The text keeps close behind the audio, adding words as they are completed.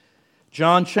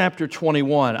John chapter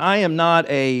 21. I am not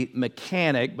a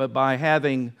mechanic, but by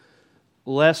having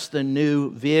less than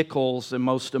new vehicles in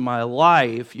most of my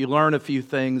life, you learn a few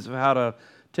things of how to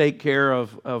take care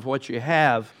of what you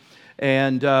have.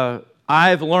 And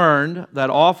I've learned that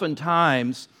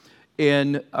oftentimes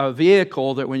in a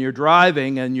vehicle that when you're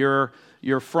driving and your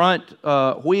front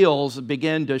wheels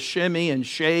begin to shimmy and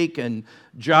shake and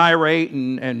gyrate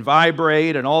and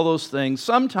vibrate and all those things,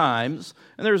 sometimes,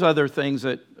 and there's other things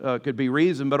that could be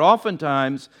reason, but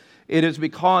oftentimes it is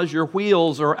because your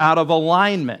wheels are out of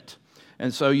alignment.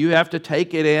 And so you have to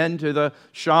take it into the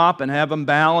shop and have them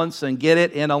balanced and get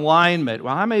it in alignment.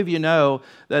 Well, how many of you know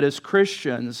that as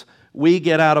Christians, we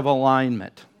get out of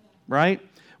alignment, right?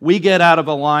 We get out of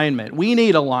alignment. We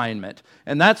need alignment.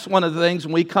 And that's one of the things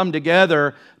when we come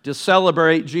together to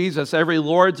celebrate Jesus every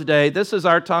Lord's Day, this is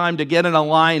our time to get in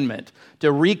alignment,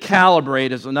 to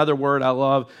recalibrate is another word I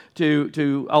love,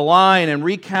 to align and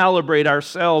recalibrate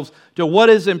ourselves to what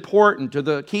is important,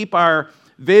 to keep our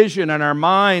vision and our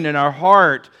mind and our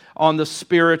heart on the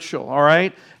spiritual, all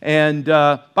right? And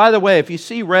by the way, if you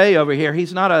see Ray over here,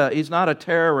 he's not a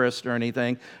terrorist or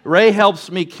anything. Ray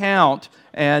helps me count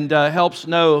and helps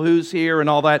know who's here and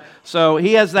all that. So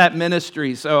he has that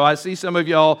ministry. So I see some of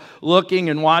y'all looking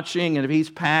and watching, and if he's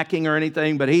packing or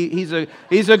anything, but he's a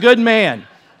good man.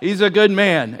 He's a good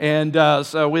man, and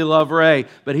so we love Ray.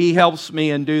 But he helps me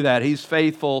and do that. He's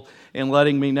faithful in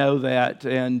letting me know that.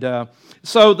 And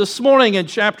so this morning in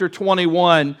chapter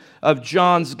 21 of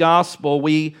John's Gospel,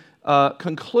 we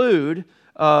conclude.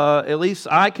 At least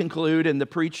I conclude in the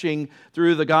preaching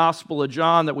through the Gospel of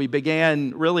John that we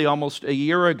began really almost a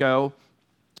year ago,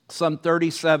 some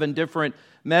 37 different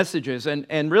messages,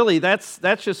 and really that's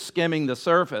just skimming the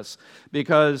surface,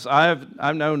 because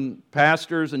I've known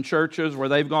pastors and churches where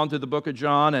they've gone through the book of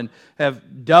John and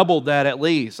have doubled that at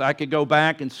least. I could go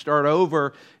back and start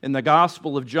over in the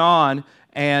Gospel of John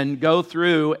and go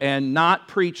through and not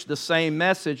preach the same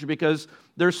message, because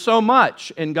there's so much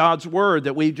in God's Word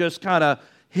that we've just kind of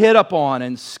hit upon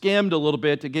and skimmed a little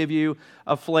bit to give you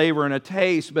a flavor and a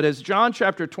taste. But as John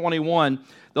chapter 21,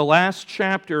 the last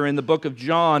chapter in the book of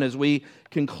John, as we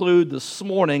conclude this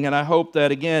morning, and I hope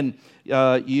that, again,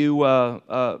 you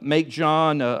make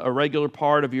John a regular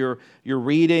part of your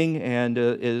reading, and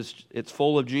it's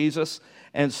full of Jesus.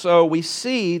 And so we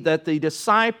see that the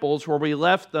disciples, where we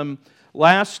left them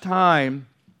last time,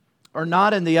 are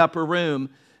not in the upper room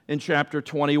in chapter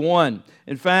 21.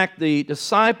 In fact, the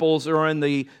disciples are in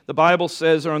the Bible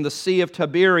says, are in the Sea of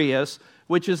Tiberias,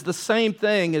 which is the same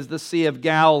thing as the Sea of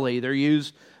Galilee.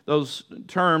 Those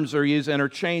terms are used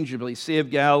interchangeably. Sea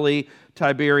of Galilee,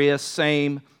 Tiberias,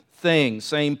 same thing,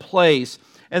 same place.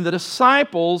 And the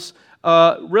disciples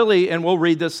really, and we'll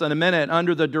read this in a minute,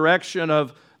 under the direction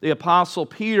of the Apostle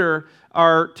Peter,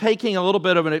 are taking a little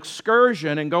bit of an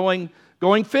excursion and going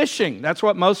fishing. That's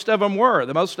what most of them were.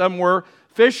 Most of them were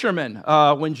fishermen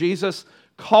when Jesus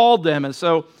called them. And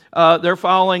so they're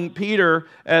following Peter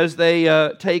as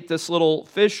they take this little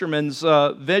fisherman's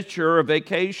venture or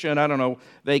vacation.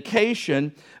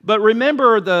 Vacation. But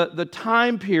remember the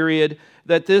time period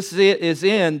that this is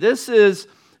in. This is,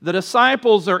 the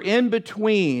disciples are in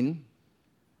between.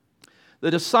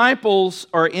 The disciples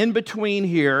are in between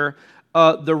here,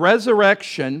 the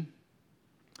resurrection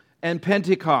and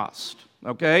Pentecost.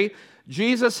 Okay?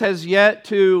 Jesus has yet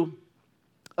to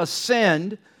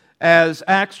ascend, as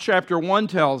Acts chapter 1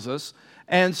 tells us,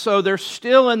 and so they're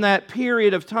still in that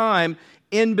period of time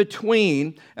in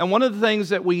between. And one of the things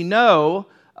that we know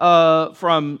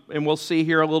from, and we'll see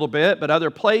here a little bit, but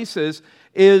other places,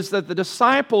 is that the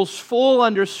disciples' full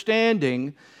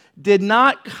understanding did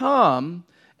not come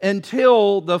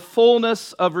until the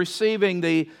fullness of receiving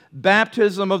the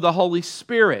baptism of the Holy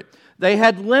Spirit. They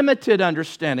had limited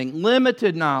understanding,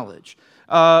 limited knowledge.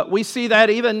 We see that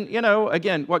even,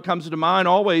 again, what comes to mind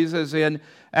always is in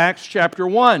Acts chapter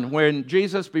 1, when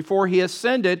Jesus, before he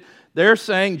ascended, they're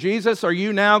saying, Jesus, are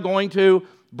you now going to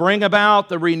bring about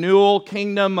the renewal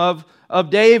kingdom of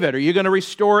David? Are you going to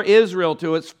restore Israel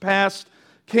to its past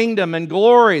kingdom and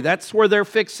glory? That's where their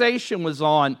fixation was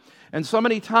on. And so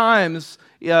many times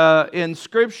in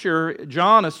Scripture,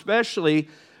 John especially,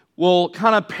 will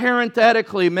kind of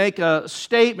parenthetically make a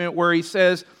statement where he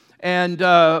says, and,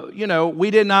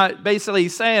 we did not, basically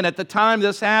saying at the time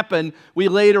this happened, we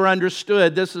later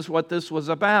understood this is what this was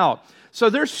about. So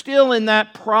they're still in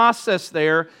that process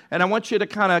there, and I want you to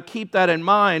kind of keep that in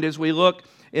mind as we look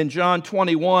in John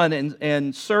 21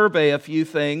 and survey a few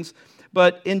things.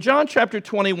 But in John chapter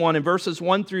 21, in verses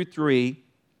 1 through 3,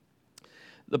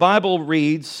 the Bible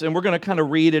reads, and we're going to kind of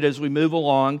read it as we move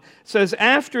along, it says,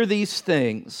 after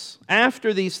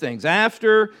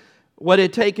what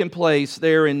had taken place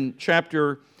there in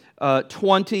chapter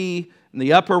 20 in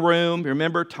the upper room.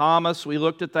 Remember Thomas, we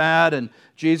looked at that, and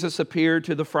Jesus appeared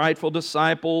to the frightful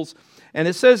disciples. And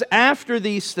it says, after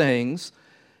these things,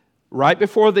 right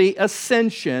before the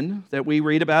ascension that we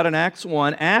read about in Acts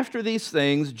 1, after these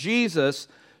things, Jesus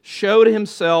showed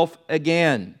himself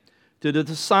again to the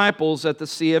disciples at the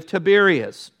Sea of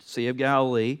Tiberias, Sea of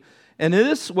Galilee. And in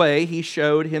this way, he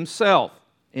showed himself.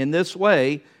 In this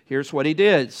way, here's what he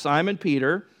did. Simon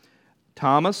Peter,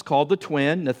 Thomas called the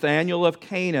twin, Nathanael of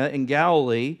Cana in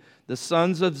Galilee, the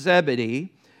sons of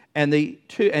Zebedee, and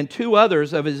two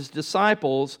others of his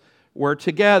disciples were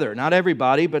together. Not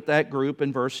everybody, but that group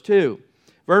in verse 2.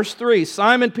 Verse 3,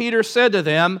 Simon Peter said to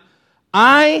them,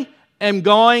 I am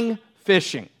going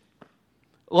fishing.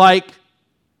 Like,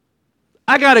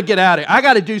 I got to get out of here. I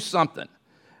got to do something.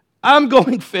 I'm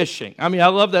going fishing. I mean, I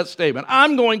love that statement.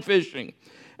 I'm going fishing.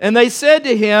 And they said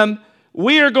to him,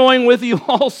 we are going with you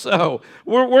also.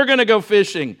 We're going to go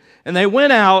fishing. And they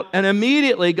went out and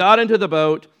immediately got into the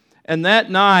boat. And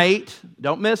that night,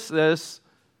 don't miss this,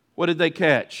 what did they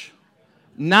catch?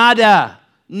 Nada.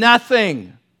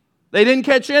 Nothing. They didn't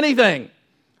catch anything.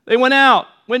 They went out,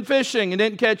 went fishing, and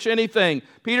didn't catch anything.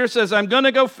 Peter says, I'm going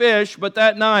to go fish, but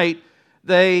that night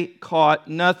they caught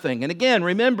nothing. And again,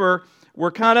 remember,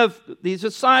 we're kind of, these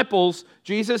disciples,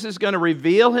 Jesus is going to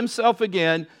reveal himself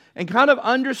again and kind of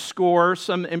underscore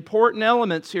some important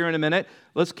elements here in a minute.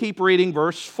 Let's keep reading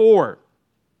verse 4.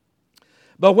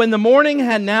 But when the morning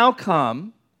had now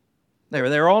come, they were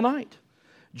there all night.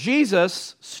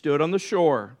 Jesus stood on the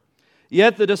shore.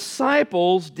 Yet the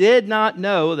disciples did not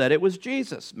know that it was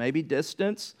Jesus. Maybe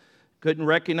distance, couldn't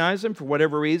recognize him for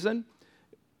whatever reason.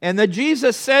 And then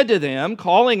Jesus said to them,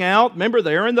 calling out, remember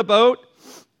they're in the boat,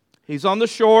 he's on the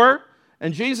shore,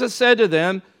 and Jesus said to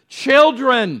them,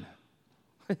 children,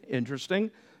 interesting,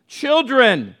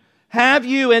 children, have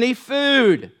you any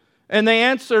food? And they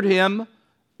answered him,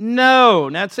 no.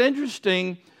 Now it's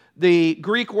interesting, the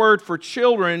Greek word for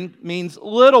children means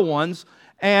little ones,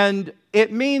 and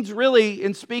it means really,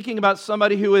 in speaking about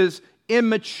somebody who is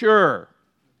immature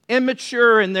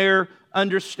in their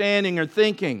understanding or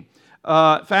thinking.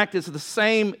 In fact, it's the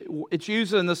same, it's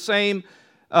used in the same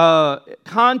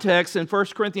context in 1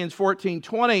 Corinthians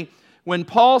 14:20, when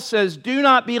Paul says, do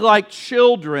not be like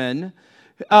children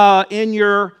in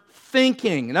your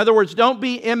thinking. In other words, don't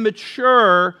be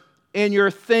immature in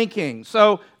your thinking.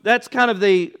 So that's kind of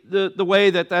the way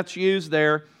that that's used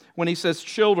there when he says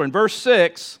children. Verse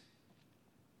 6,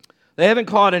 they haven't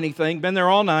caught anything, been there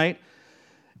all night.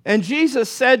 And Jesus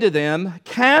said to them,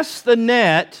 cast the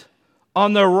net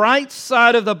on the right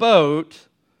side of the boat,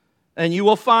 and you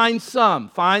will find some.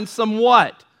 Find some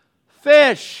what?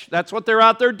 Fish. That's what they're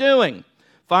out there doing.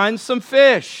 Find some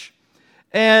fish.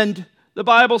 And the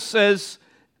Bible says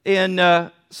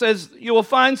you will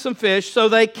find some fish. So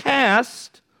they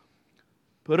cast,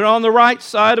 put it on the right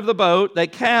side of the boat. They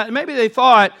cast. Maybe they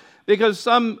thought, because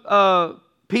some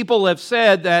people have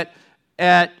said that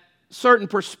at certain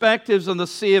perspectives on the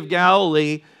Sea of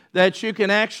Galilee, that you can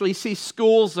actually see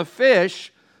schools of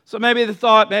fish. So maybe they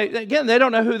thought, again, they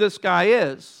don't know who this guy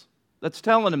is that's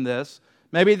telling them this.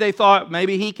 Maybe they thought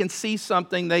maybe he can see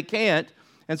something they can't.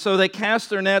 And so they cast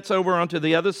their nets over onto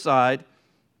the other side.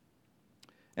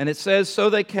 And it says, so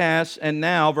they cast, and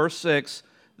now, verse 6,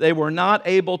 they were not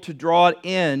able to draw it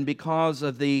in because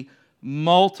of the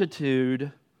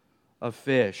multitude of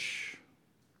fish.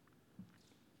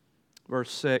 Verse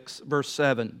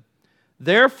 7.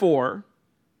 Therefore,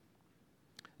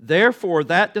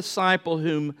 that disciple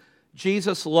whom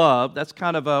Jesus loved, that's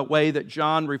kind of a way that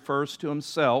John refers to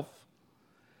himself.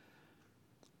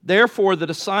 Therefore, the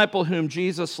disciple whom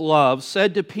Jesus loved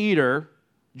said to Peter,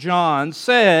 John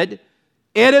said,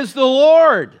 it is the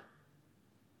Lord.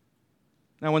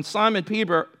 Now, when Simon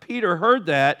Peter heard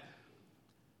that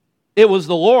it was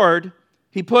the Lord,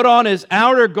 he put on his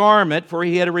outer garment, for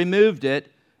he had removed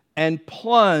it, and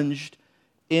plunged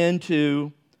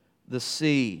into the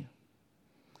sea.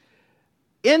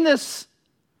 In this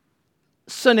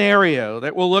scenario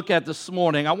that we'll look at this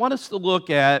morning, I want us to look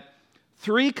at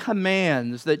 3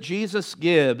 commands that Jesus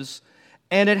gives,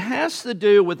 and it has to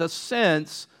do with a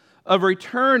sense of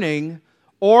returning,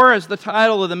 or as the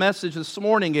title of the message this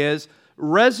morning is,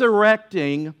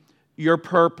 resurrecting your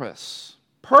purpose.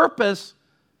 Purpose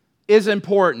is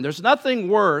important. There's nothing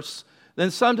worse than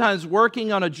sometimes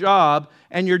working on a job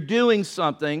and you're doing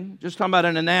something, just talking about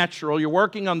in a natural, you're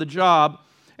working on the job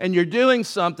and you're doing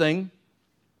something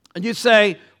and you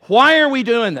say, why are we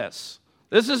doing this?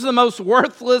 This is the most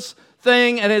worthless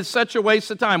thing and it's such a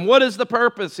waste of time. What is the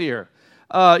purpose here?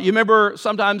 You remember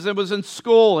sometimes it was in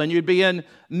school and you'd be in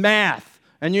math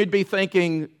And you'd be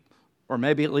thinking, or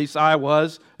maybe at least I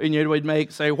was, and you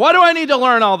would say, why do I need to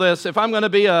learn all this if I'm going to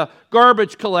be a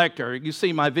garbage collector? You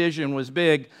see, my vision was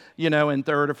big, in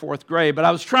third or fourth grade. But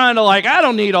I was trying to I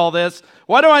don't need all this.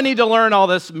 Why do I need to learn all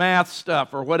this math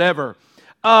stuff or whatever?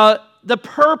 The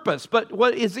purpose. But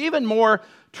what is even more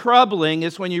troubling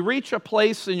is when you reach a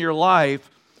place in your life,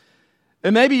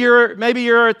 and maybe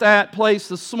you're at that place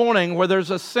this morning where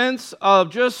there's a sense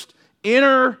of just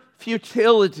inner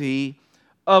futility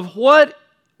of what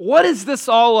is this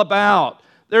all about?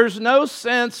 There's no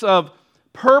sense of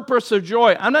purpose or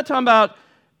joy. I'm not talking about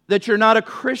that you're not a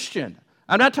Christian.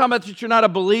 I'm not talking about that you're not a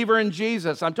believer in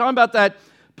Jesus. I'm talking about that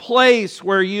place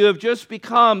where you have just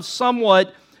become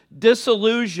somewhat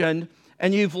disillusioned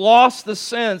and you've lost the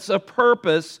sense of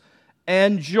purpose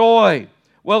and joy.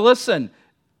 Well, listen,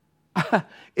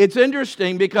 it's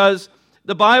interesting because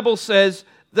the Bible says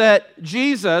that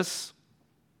Jesus,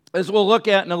 as we'll look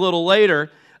at in a little later,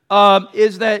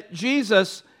 is that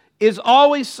Jesus is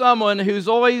always someone who's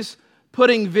always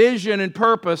putting vision and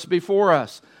purpose before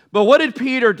us. But what did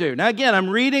Peter do? Now again, I'm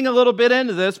reading a little bit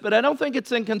into this, but I don't think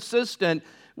it's inconsistent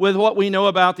with what we know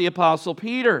about the Apostle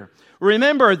Peter.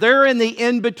 Remember, they're in the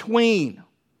in-between.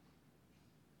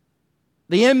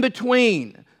 The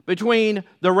in-between, between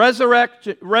the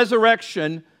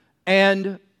resurrection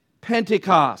and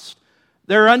Pentecost.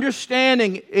 They're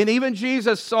understanding, and even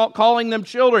Jesus calling them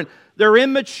children, they're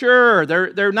immature.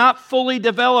 They're not fully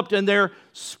developed in their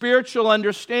spiritual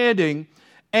understanding.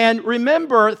 And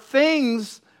remember,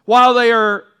 things, while they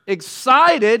are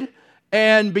excited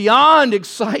and beyond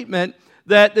excitement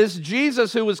that this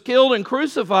Jesus who was killed and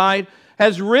crucified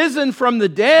has risen from the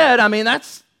dead, I mean,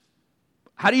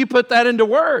 how do you put that into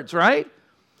words, right?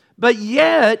 But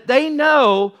yet, they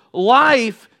know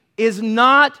life is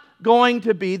not going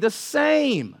to be the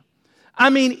same. I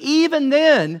mean, even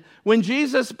then, when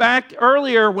Jesus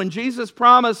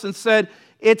promised and said,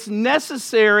 it's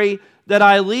necessary that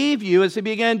I leave you, as he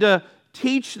began to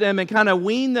teach them and kind of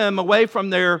wean them away from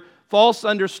their false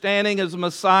understanding as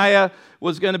Messiah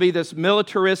was going to be this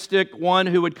militaristic one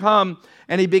who would come,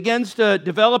 and he begins to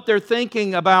develop their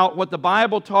thinking about what the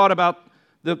Bible taught about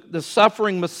the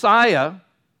suffering Messiah.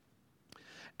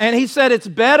 And he said, it's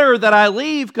better that I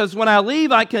leave, because when I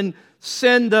leave, I can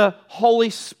send the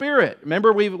Holy Spirit.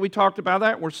 Remember, we talked about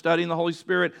that. We're studying the Holy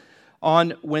Spirit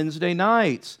on Wednesday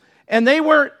nights. And they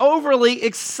weren't overly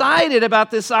excited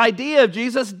about this idea of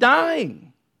Jesus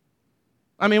dying.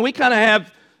 I mean, we kind of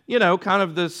have, kind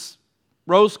of this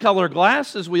rose-colored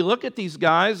glasses. We look at these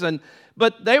guys,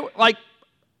 but they were like,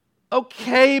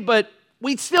 okay, but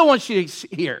we still want you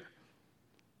here.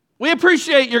 We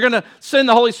appreciate you're going to send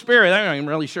the Holy Spirit. I'm not even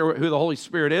really sure who the Holy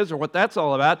Spirit is or what that's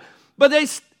all about. But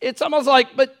it's almost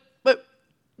like, but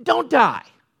don't die.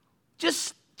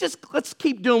 Just let's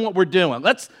keep doing what we're doing.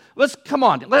 Let's come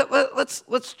on.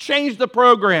 Let's change the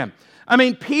program. I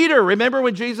mean, Peter, remember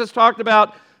when Jesus talked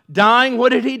about dying? What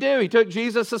did he do? He took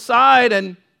Jesus aside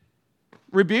and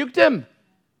rebuked him,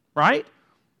 right?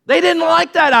 They didn't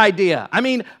like that idea. I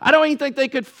mean, I don't even think they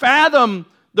could fathom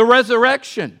the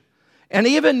resurrection. And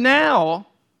even now,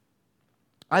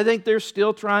 I think they're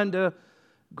still trying to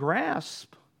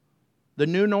grasp the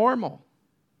new normal.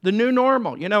 The new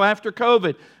normal. After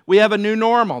COVID, we have a new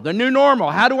normal. The new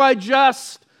normal. How do I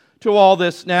adjust to all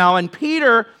this now? And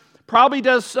Peter probably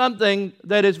does something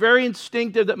that is very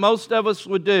instinctive that most of us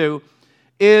would do,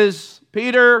 is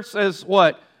Peter says,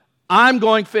 what? I'm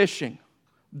going fishing.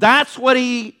 That's what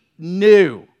he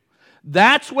knew.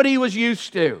 That's what he was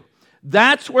used to.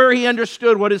 That's where he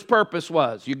understood what his purpose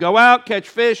was. You go out, catch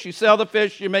fish, you sell the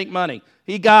fish, you make money.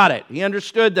 He got it. He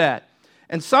understood that.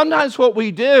 And sometimes what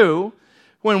we do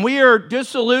when we are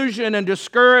disillusioned and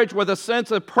discouraged with a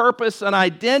sense of purpose and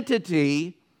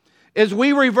identity is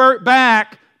we revert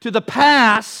back to the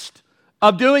past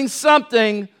of doing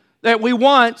something that we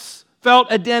once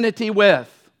felt identity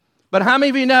with. But how many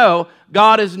of you know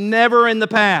God is never in the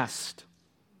past?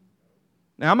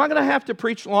 Now, I'm not going to have to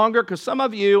preach longer because some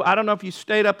of you, I don't know if you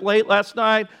stayed up late last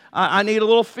night. I need a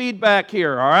little feedback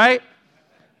here, all right?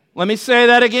 Let me say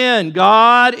that again.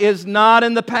 God is not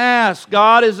in the past.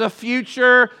 God is a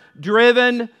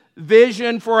future-driven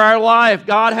vision for our life.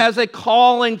 God has a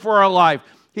calling for our life.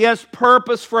 He has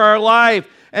purpose for our life.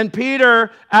 And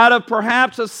Peter, out of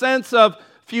perhaps a sense of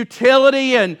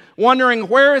futility and wondering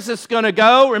where is this going to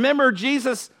go, remember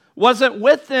Jesus wasn't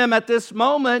with them at this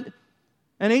moment.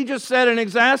 And he just said in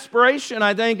exasperation,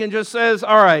 I think, and just says,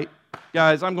 all right,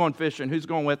 guys, I'm going fishing. Who's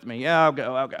going with me? Yeah, I'll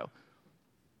go.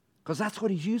 Because that's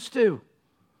what he's used to.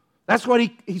 That's what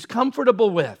he's comfortable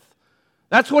with.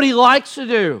 That's what he likes to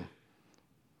do.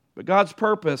 But God's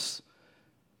purpose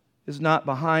is not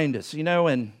behind us.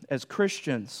 And as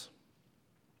Christians,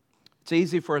 it's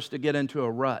easy for us to get into a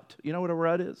rut. You know what a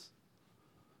rut is?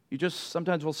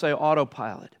 Sometimes we'll say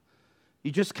autopilot.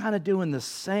 You're just kind of doing the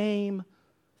same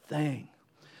thing.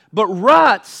 But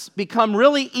ruts become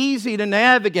really easy to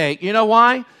navigate. You know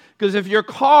why? Because if your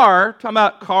car, talking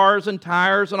about cars and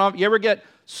tires and all, you ever get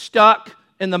stuck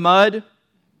in the mud?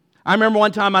 I remember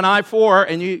one time on I-4,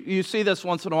 and you see this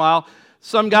once in a while,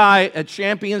 some guy at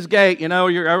Champions Gate,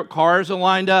 your cars are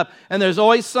lined up, and there's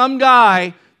always some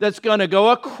guy that's going to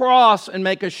go across and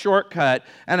make a shortcut.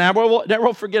 And I will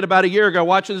never forget about a year ago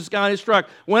watching this guy in his truck,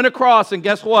 went across, and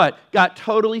guess what? Got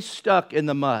totally stuck in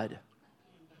the mud.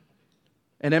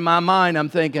 And in my mind, I'm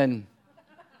thinking,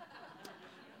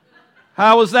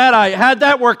 how was that? How'd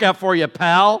that work out for you,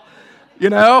 pal?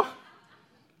 I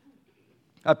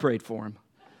prayed for him.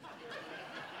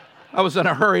 I was in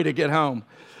a hurry to get home.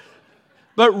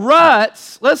 But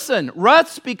ruts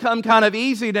become kind of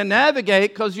easy to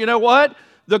navigate because you know what?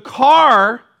 The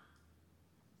car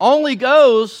only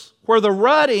goes where the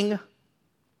rutting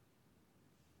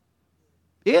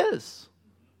is.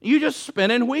 You just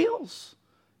spinning wheels.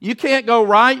 You can't go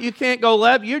right, you can't go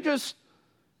left, you just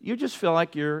feel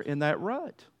like you're in that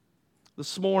rut.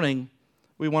 This morning,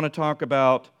 we want to talk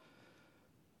about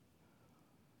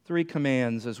 3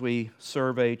 commands as we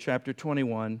survey chapter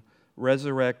 21,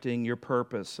 Resurrecting Your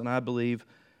Purpose. And I believe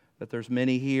that there's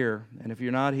many here, and if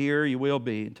you're not here, you will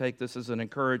be. And take this as an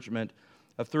encouragement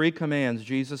of 3 commands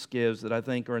Jesus gives that I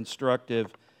think are instructive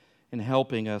in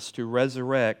helping us to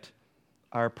resurrect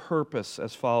our purpose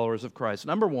as followers of Christ.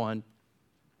 Number 1,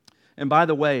 and by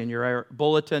the way, in your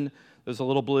bulletin, there's a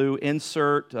little blue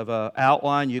insert of an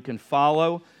outline you can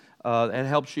follow. It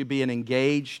helps you be an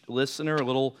engaged listener, a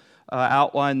little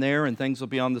outline there, and things will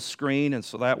be on the screen, and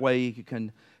so that way you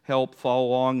can help follow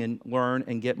along and learn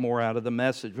and get more out of the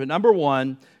message. But number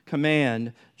 1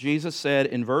 command, Jesus said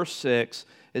in verse 6,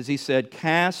 is He said,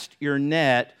 cast your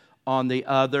net on the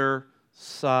other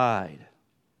side.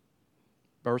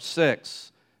 Verse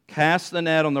 6, cast the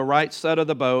net on the right side of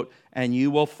the boat, and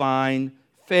you will find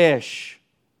fish.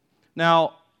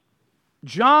 Now,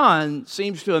 John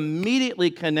seems to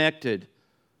immediately connected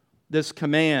this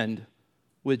command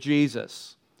with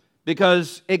Jesus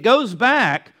because it goes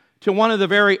back to one of the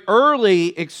very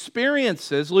early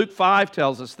experiences. Luke 5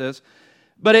 tells us this,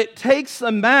 but it takes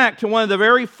them back to one of the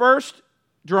very first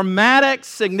dramatic,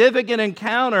 significant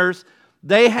encounters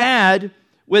they had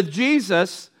with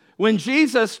Jesus when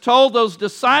Jesus told those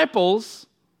disciples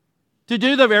to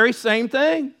do the very same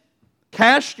thing.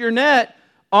 Cast your net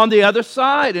on the other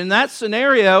side. In that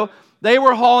scenario, they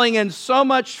were hauling in so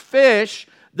much fish,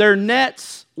 their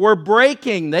nets were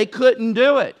breaking. They couldn't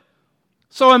do it.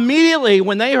 So immediately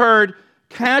when they heard,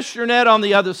 cast your net on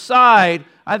the other side,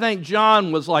 I think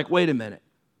John was like, wait a minute.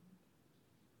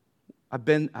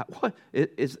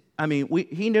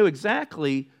 He knew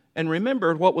exactly and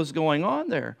remembered what was going on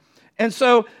there. And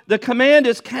so the command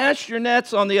is cast your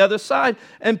nets on the other side.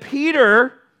 And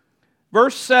Peter,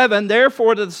 verse 7,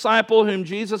 therefore the disciple whom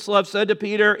Jesus loved said to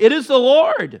Peter, it is the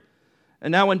Lord.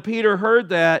 And now when Peter heard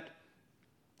that,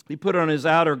 he put on his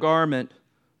outer garment,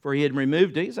 for he had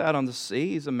removed it. He's out on the sea.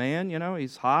 He's a man,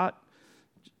 he's hot.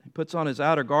 He puts on his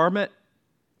outer garment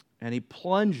and he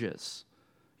plunges.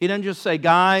 He doesn't just say,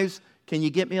 guys, can you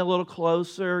get me a little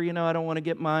closer? I don't want to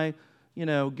get my,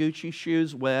 Gucci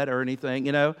shoes wet or anything,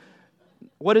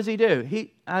 What does he do?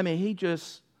 Isn't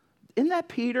that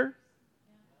Peter?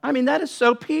 That is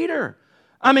so Peter.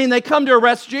 They come to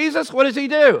arrest Jesus. What does he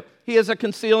do? He is a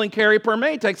conceal and carry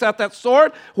permit. He takes out that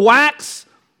sword, whacks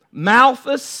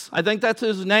Malchus, I think that's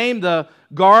his name, the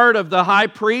guard of the high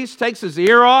priest, takes his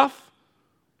ear off.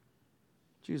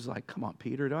 Jesus is like, come on,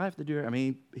 Peter, do I have to do it?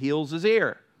 He heals his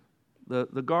ear, the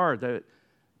guard.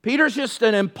 Peter's just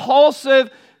an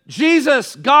impulsive,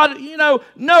 Jesus, God,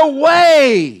 no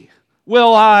way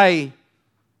will I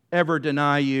ever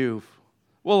deny you.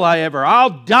 Will I ever? I'll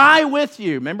die with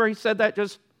you. Remember he said that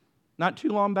just not too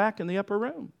long back in the upper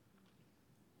room.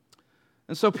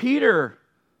 And so Peter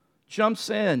jumps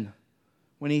in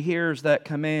when he hears that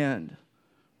command.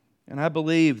 And I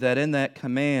believe that in that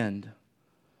command,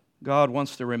 God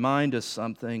wants to remind us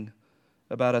something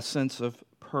about a sense of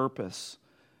purpose.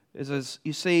 As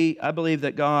you see, I believe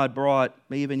that God brought,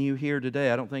 even you here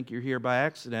today, I don't think you're here by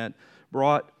accident,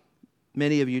 brought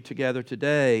many of you together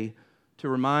today to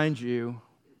remind you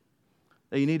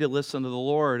that you need to listen to the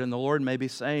Lord. And the Lord may be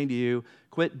saying to you,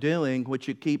 quit doing what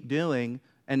you keep doing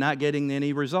and not getting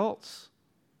any results.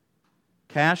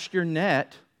 Cast your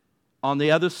net on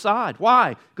the other side.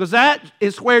 Why? Because that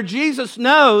is where Jesus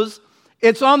knows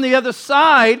it's on the other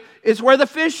side is where the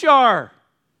fish are.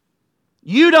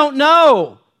 You don't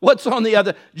know what's on the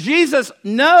other. Jesus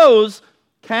knows.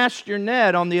 Cast your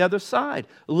net on the other side.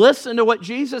 Listen to what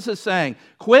Jesus is saying.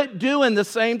 Quit doing the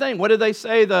same thing. What do they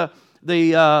say?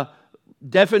 The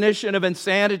definition of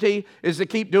insanity is to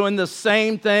keep doing the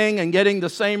same thing and getting the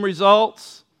same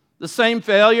results, the same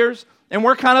failures. And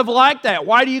we're kind of like that.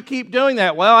 Why do you keep doing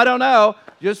that? Well, I don't know.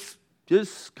 Just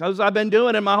because I've been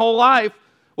doing it my whole life.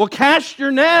 Well, cast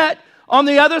your net on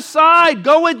the other side.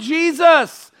 Go with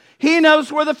Jesus. He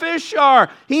knows where the fish are.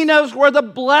 He knows where the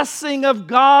blessing of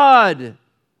God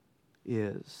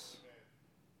is.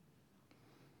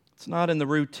 It's not in the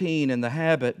routine and the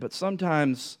habit, but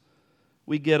sometimes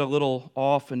we get a little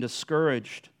off and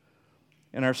discouraged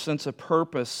in our sense of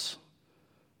purpose.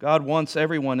 God wants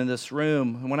everyone in this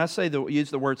room. And when I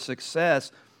use the word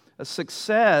success, a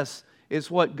success is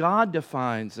what God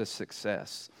defines as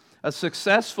success. A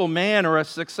successful man or a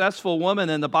successful woman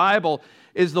in the Bible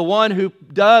is the one who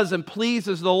does and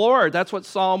pleases the Lord. That's what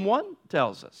Psalm 1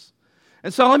 tells us.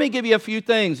 And so let me give you a few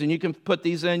things, and you can put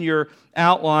these in your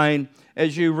outline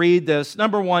as you read this.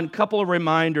 Number one, a couple of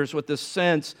reminders with this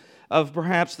sense of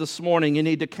perhaps this morning you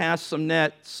need to cast some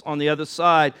nets on the other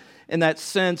side, in that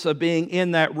sense of being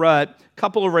in that rut. A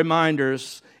couple of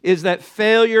reminders is that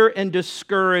failure and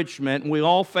discouragement, and we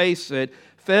all face it,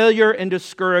 failure and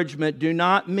discouragement do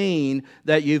not mean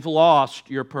that you've lost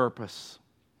your purpose.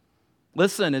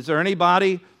 Listen, is there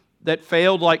anybody that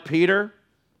failed like Peter?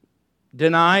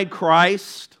 Denied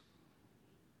Christ?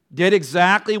 Did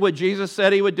exactly what Jesus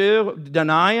said he would do?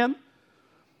 Deny him?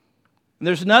 And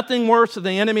there's nothing worse that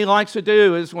the enemy likes to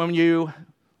do is when you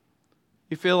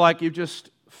feel like you've just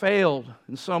failed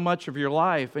in so much of your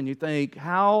life and you think,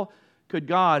 how could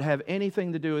God have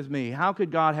anything to do with me? How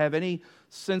could God have any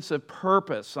sense of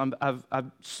purpose? I'm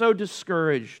so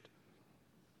discouraged.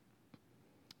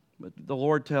 But the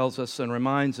Lord tells us and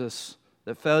reminds us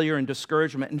that failure and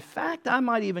discouragement, in fact, I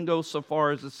might even go so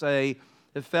far as to say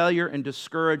that failure and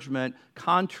discouragement,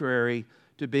 contrary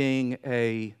to being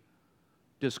a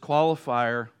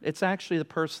disqualifier, it's actually the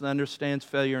person that understands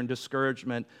failure and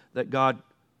discouragement that God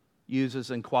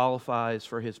uses and qualifies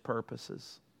for His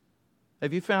purposes.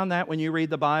 Have you found that when you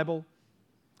read the Bible?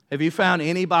 Have you found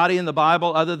anybody in the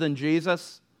Bible other than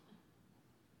Jesus?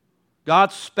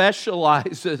 God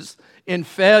specializes in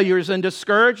failures and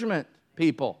discouragement,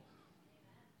 people.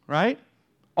 Right?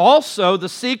 Also, the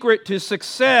secret to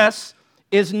success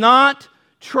is not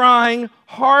trying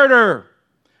harder.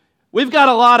 We've got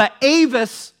a lot of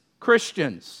Avis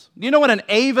Christians. Do you know what an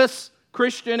Avis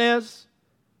Christian is?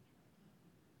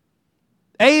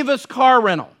 Avis car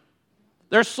rental.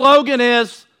 Their slogan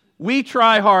is, we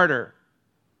try harder.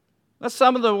 That's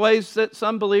some of the ways that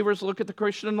some believers look at the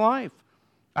Christian life.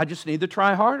 I just need to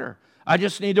try harder. I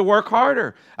just need to work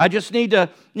harder. I just need to,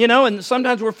 and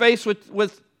sometimes we're faced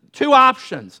with two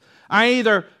options. I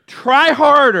either try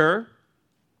harder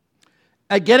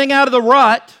at getting out of the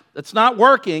rut that's not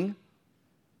working,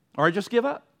 or I just give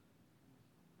up.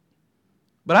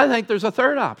 But I think there's a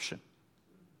third option.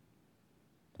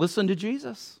 Listen to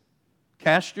Jesus.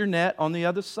 Cast your net on the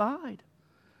other side.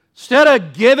 Instead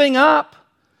of giving up,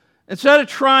 instead of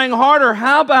trying harder,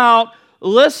 how about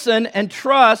listen and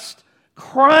trust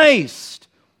Christ?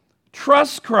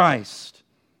 Trust Christ.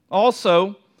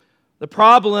 Also, the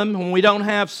problem when we don't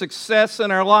have success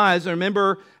in our lives, and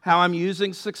remember how I'm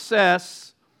using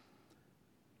success.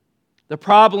 The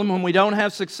problem when we don't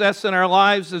have success in our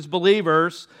lives as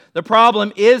believers, the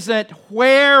problem isn't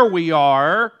where we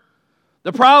are.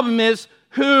 The problem is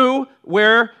who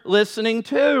we're listening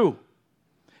to.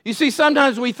 You see,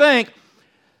 sometimes we think,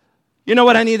 you know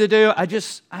what I need to do?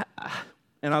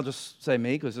 And I'll just say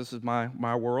me because this is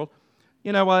my world.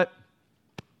 You know what?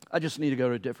 I just need to go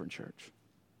to a different church.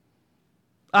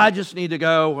 I just need to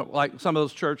go, like some of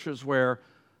those churches where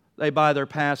they buy their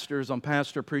pastors on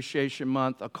Pastor Appreciation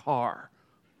Month a car.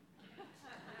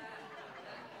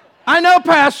 I know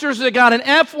pastors that got an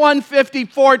F-150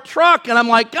 Ford truck, and I'm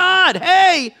like, God,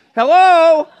 hey,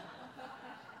 hello.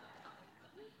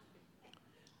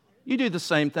 You do the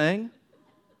same thing.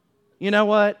 You know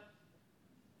what?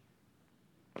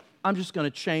 I'm just going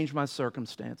to change my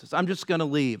circumstances. I'm just going to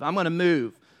leave. I'm going to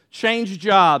move. Change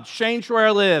jobs, change where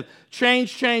I live,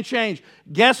 change.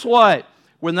 Guess what?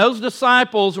 When those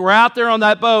disciples were out there on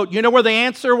that boat, you know where the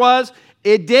answer was?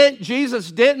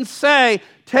 Jesus didn't say,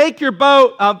 take your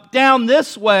boat down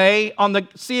this way on the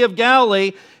Sea of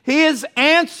Galilee. His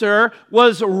answer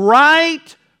was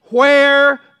right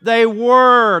where they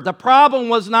were. The problem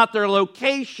was not their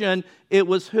location, it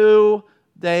was who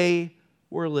they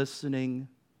were listening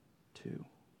to.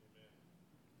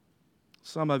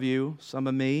 Some of you, some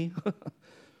of me,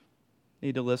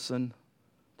 need to listen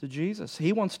to Jesus.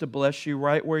 He wants to bless you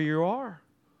right where you are.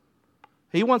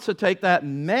 He wants to take that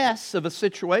mess of a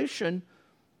situation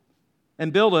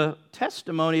and build a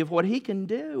testimony of what He can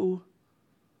do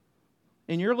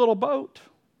in your little boat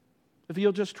if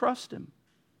you'll just trust Him.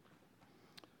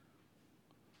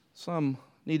 Some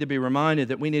need to be reminded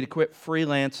that we need to quit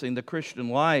freelancing the Christian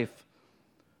life,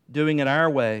 doing it our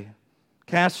way,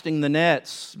 casting the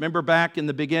nets. Remember back in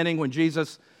the beginning when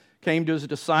Jesus came to His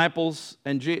disciples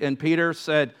and Peter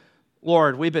said,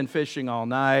 Lord, we've been fishing all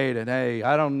night, and hey,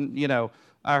 I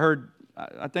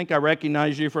think I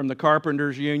recognize you from the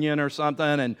Carpenters Union or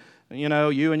something, and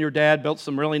you and your dad built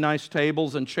some really nice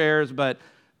tables and chairs, but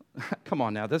come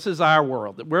on now, this is our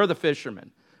world. We're the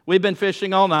fishermen. We've been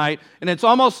fishing all night, and it's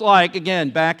almost like, again,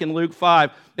 back in Luke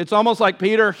 5, it's almost like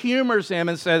Peter humors him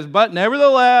and says, but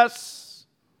nevertheless,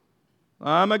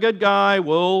 I'm a good guy,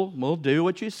 we'll do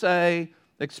what you say,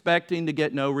 expecting to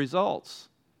get no results.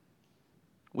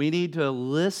 We need to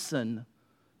listen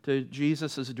to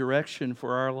Jesus' direction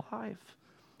for our life.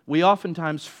 We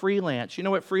oftentimes freelance. You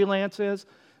know what freelance is?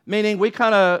 Meaning we're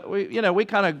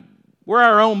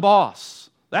our own boss.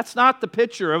 That's not the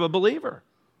picture of a believer.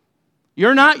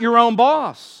 You're not your own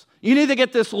boss. You need to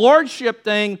get this lordship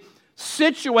thing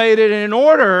situated in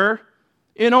order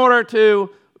to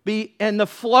be in the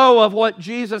flow of what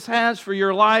Jesus has for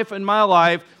your life and my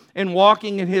life and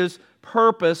walking in His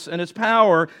purpose and His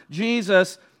power.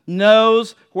 Jesus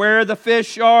knows where the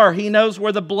fish are. He knows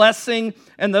where the blessing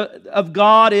of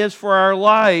God is for our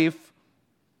life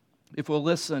if we'll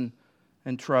listen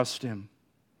and trust Him.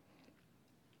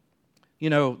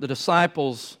 The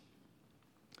disciples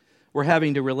were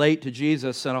having to relate to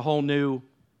Jesus on a whole new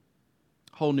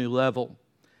level.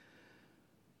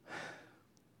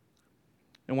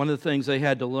 And one of the things they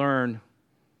had to learn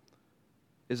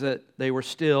is that they were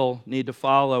still need to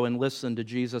follow and listen to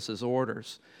Jesus'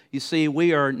 orders. You see,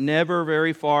 we are never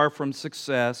very far from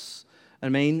success.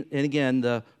 And again,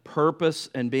 the purpose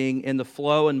and being in the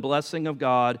flow and blessing of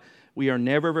God, we are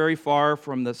never very far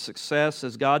from the success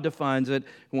as God defines it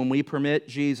when we permit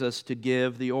Jesus to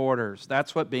give the orders.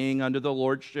 That's what being under the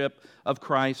lordship of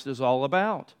Christ is all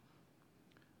about.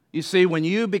 You see, when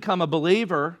you become a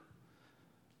believer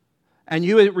and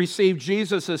you receive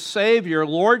Jesus as Savior,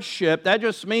 lordship, that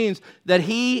just means that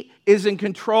He is in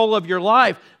control of your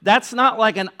life. That's not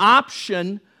like an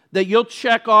option that you'll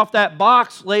check off that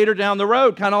box later down the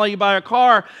road, kind of like you buy a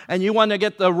car and you want to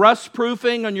get the rust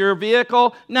proofing on your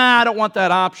vehicle. Nah, I don't want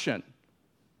that option.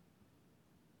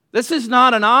 This is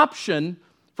not an option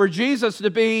for Jesus to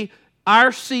be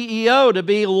our CEO, to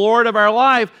be Lord of our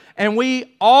life, and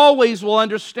we always will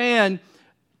understand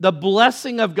the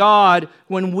blessing of God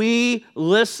when we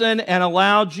listen and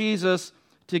allow Jesus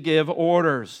to give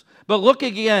orders. But look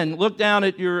down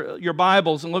at your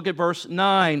Bibles and look at verse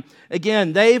 9.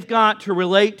 Again, they've got to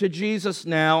relate to Jesus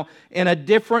now in a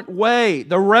different way.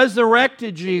 The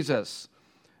resurrected Jesus.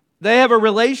 They have a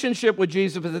relationship with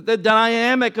Jesus. The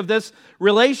dynamic of this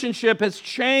relationship has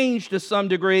changed to some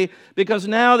degree because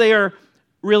now they are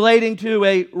relating to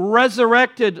a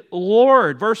resurrected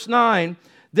Lord. Verse 9,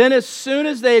 then as soon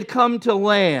as they had come to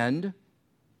land,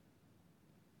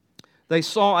 they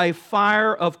saw a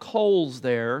fire of coals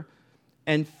there,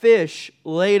 and fish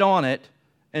laid on it,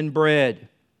 and bread.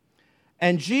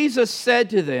 And Jesus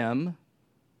said to them,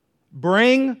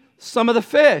 bring some of the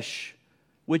fish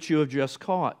which you have just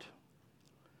caught.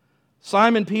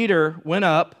 Simon Peter went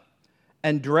up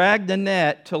and dragged the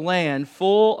net to land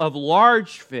full of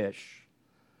large fish,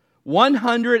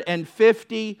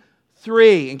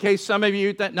 153. In case some of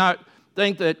you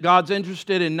think that God's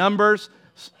interested in numbers,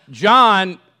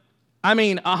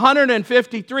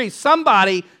 153.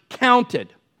 Somebody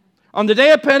counted. On the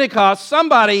day of Pentecost,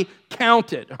 somebody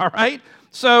counted, all right?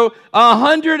 So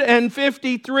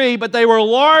 153, but they were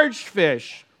large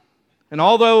fish. And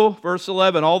verse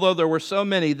 11, although there were so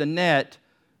many, the net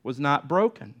was not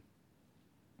broken.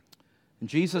 And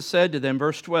Jesus said to them,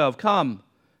 verse 12, come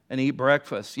and eat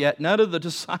breakfast. Yet none of the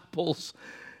disciples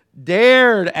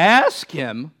dared ask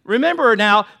Him. Remember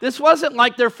now, this wasn't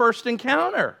like their first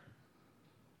encounter.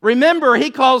 Remember,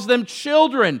 He calls them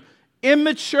children,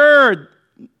 immature.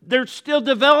 They're still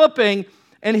developing.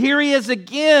 And here He is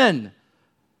again.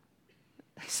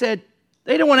 He said,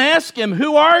 they didn't want to ask Him,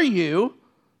 who are you?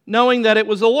 Knowing that it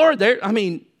was the Lord.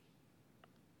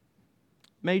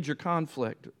 Major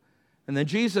conflict. And then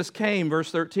Jesus came,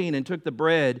 verse 13, and took the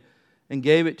bread and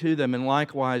gave it to them, and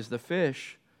likewise the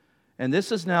fish. And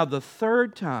this is now the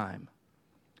third time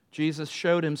Jesus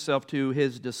showed Himself to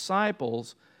His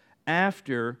disciples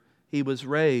after He was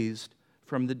raised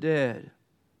from the dead.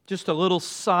 Just a little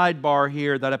sidebar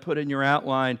here that I put in your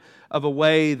outline of a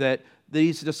way that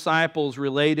these disciples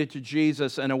related to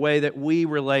Jesus in a way that we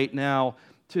relate now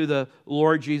to the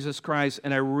Lord Jesus Christ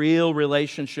in a real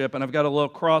relationship. And I've got a little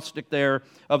acrostic there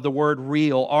of the word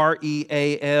real,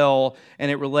 R-E-A-L, and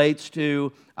it relates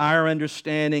to our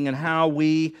understanding and how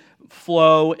we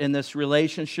flow in this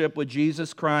relationship with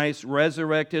Jesus Christ,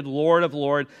 resurrected Lord of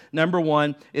Lords. Number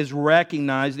one is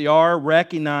recognize. The R,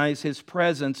 recognize His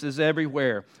presence is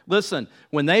everywhere. Listen,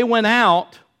 when they went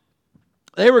out,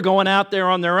 they were going out there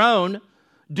on their own,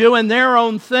 doing their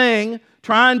own thing,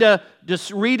 trying to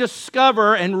just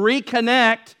rediscover and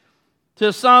reconnect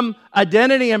to some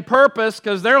identity and purpose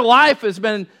because their life has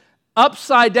been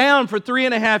upside down for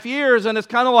 3.5 years, and it's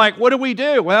kind of like, what do we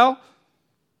do? Well,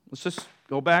 let's just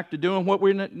go back to doing what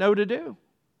we know to do.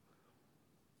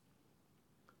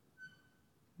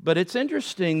 But it's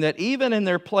interesting that even in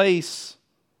their place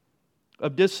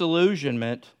of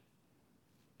disillusionment,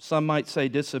 some might say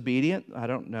disobedient, I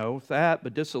don't know if that,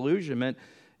 but disillusionment,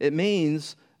 it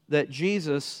means that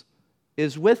Jesus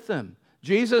is with them.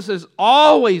 Jesus is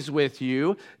always with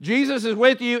you. Jesus is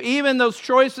with you even those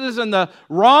choices in the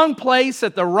wrong place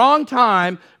at the wrong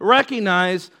time.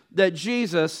 Recognize that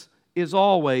Jesus is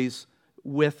always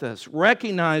with us.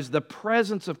 Recognize the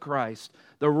presence of Christ,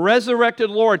 the resurrected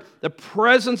Lord, the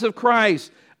presence of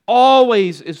Christ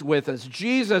always is with us.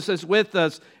 Jesus is with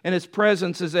us and His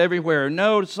presence is everywhere.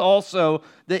 Notice also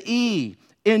the E.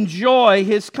 Enjoy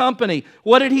His company.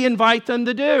 What did He invite them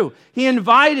to do? He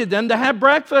invited them to have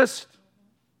breakfast.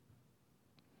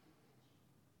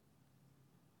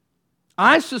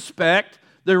 I suspect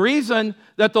the reason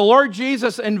that the Lord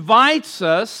Jesus invites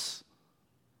us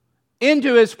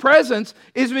into His presence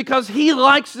is because He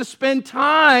likes to spend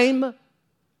time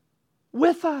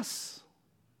with us.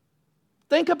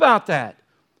 Think about that.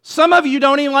 Some of you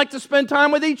don't even like to spend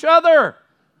time with each other.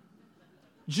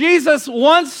 Jesus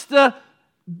wants to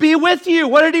be with you.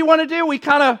 What did He want to do? We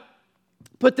kind of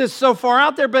put this so far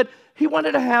out there, but He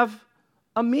wanted to have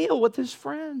a meal with His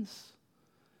friends.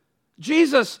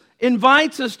 Jesus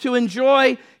invites us to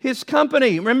enjoy His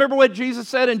company. Remember what Jesus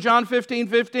said in John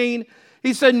 15:15?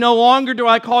 He said, "No longer do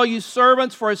I call you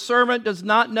servants, for a servant does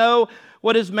not know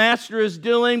what his master is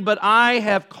doing, but I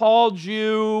have called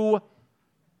you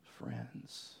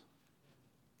friends."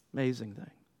 Amazing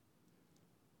thing.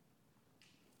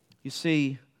 You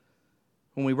see,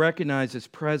 when we recognize His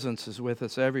presence is with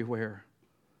us everywhere,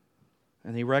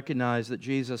 and He recognized that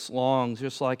Jesus longs,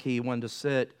 just like He wanted to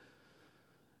sit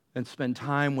and spend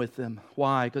time with them.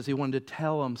 Why? Because He wanted to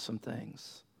tell them some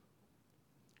things.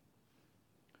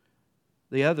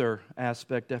 The other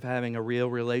aspect of having a real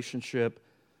relationship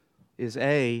is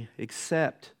A,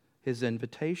 accept His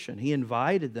invitation. He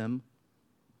invited them,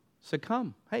 said,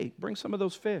 come, hey, bring some of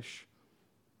those fish.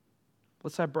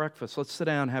 Let's have breakfast. Let's sit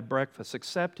down and have breakfast.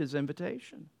 Accept His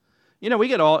invitation. You know, we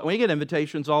get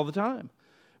invitations all the time.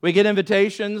 We get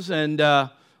invitations and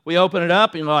we open it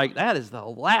up and you're like, that is the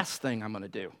last thing I'm going to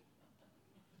do.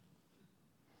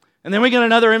 And then we get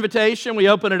another invitation, we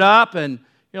open it up and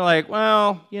you're like,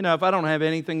 well, you know, if I don't have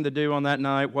anything to do on that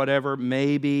night, whatever,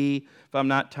 maybe if I'm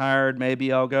not tired,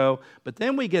 maybe I'll go. But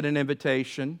then we get an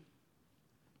invitation,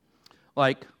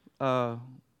 like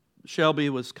Shelby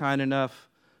was kind enough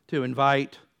to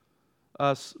invite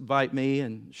me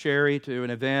and Sherry to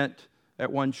an event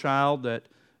at One Child that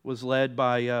was led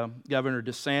by Governor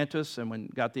DeSantis. And when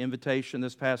got the invitation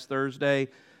this past Thursday,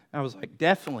 I was like,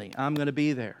 definitely, I'm going to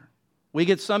be there. We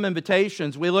get some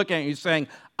invitations, we look at you saying,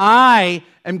 I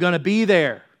am going to be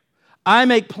there. I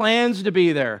make plans to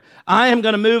be there. I am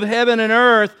going to move heaven and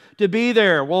earth to be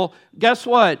there. Well, guess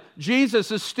what?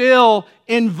 Jesus is still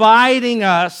inviting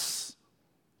us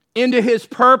into His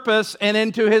purpose and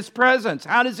into His presence.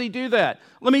 How does He do that?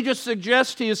 Let me just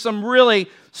suggest to you some really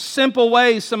simple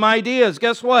ways, some ideas.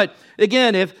 Guess what?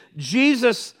 Again, if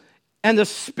Jesus and the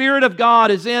Spirit of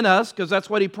God is in us, because that's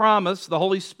what He promised, the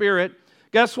Holy Spirit,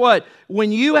 guess what?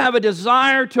 When you have a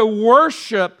desire to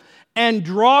worship and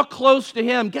draw close to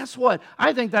Him, guess what?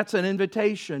 I think that's an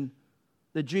invitation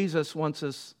that Jesus wants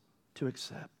us to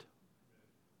accept.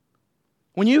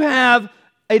 When you have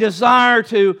a desire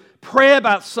to pray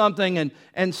about something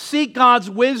and seek God's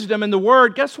wisdom in the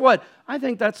Word, guess what? I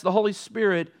think that's the Holy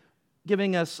Spirit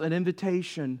giving us an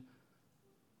invitation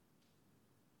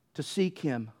to seek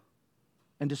Him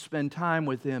and to spend time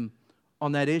with Him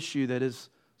on that issue that has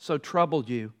so troubled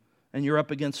you and you're up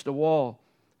against a wall.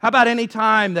 How about any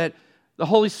time that the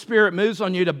Holy Spirit moves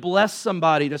on you to bless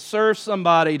somebody, to serve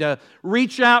somebody, to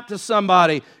reach out to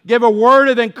somebody, give a word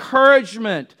of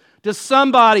encouragement to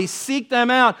somebody, seek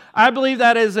them out? I believe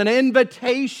that is an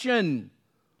invitation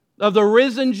of the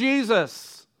risen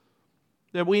Jesus,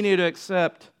 that we need to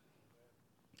accept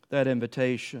that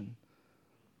invitation.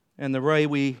 And the way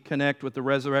we connect with the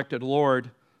resurrected Lord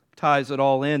ties it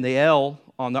all in. The L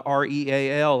on the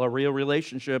R-E-A-L, a real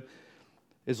relationship,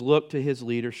 is look to His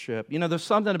leadership. You know, there's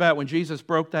something about when Jesus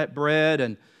broke that bread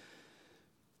and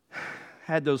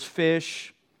had those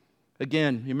fish.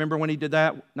 Again, you remember when He did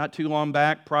that not too long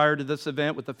back prior to this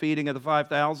event with the feeding of the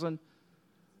 5,000?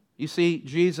 You see,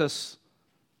 Jesus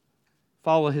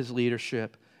follow His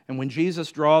leadership. And when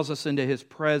Jesus draws us into His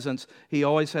presence, He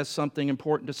always has something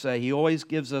important to say. He always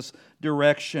gives us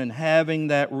direction. Having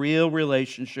that real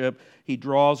relationship, He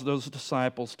draws those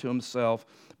disciples to Himself.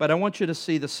 But I want you to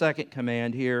see the second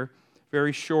command here,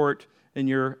 very short in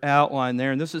your outline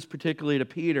there. And this is particularly to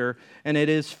Peter, and it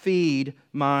is feed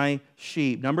my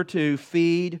sheep. Number 2,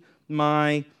 feed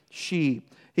my sheep.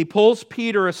 He pulls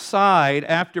Peter aside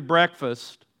after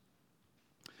breakfast,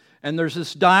 and there's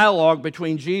this dialogue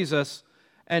between Jesus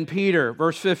and Peter.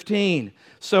 Verse 15.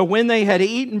 So when they had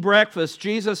eaten breakfast,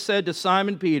 Jesus said to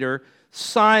Simon Peter,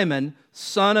 Simon,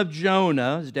 son of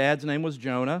Jonah, his dad's name was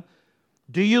Jonah,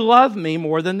 do you love me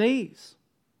more than these?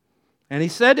 And he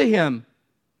said to him,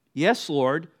 Yes,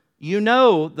 Lord, you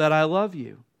know that I love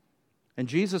you. And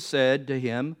Jesus said to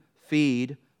him,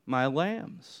 Feed my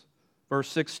lambs. Verse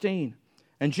 16.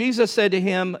 And Jesus said to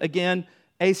him again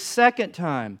a second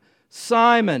time,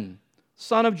 Simon,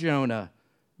 son of Jonah,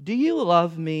 do you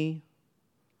love me?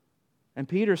 And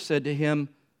Peter said to him,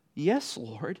 Yes,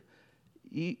 Lord,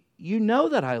 you know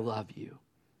that I love you.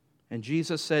 And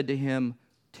Jesus said to him,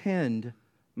 Tend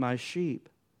my sheep.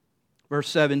 Verse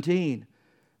 17.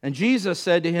 And Jesus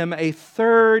said to him a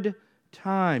third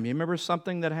time. You remember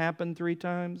something that happened 3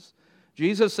 times?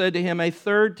 Jesus said to him a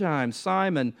third time,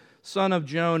 Simon, son of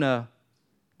Jonah,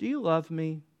 do you love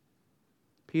me?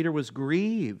 Peter was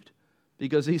grieved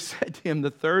because he said to him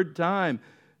the third time,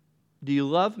 do you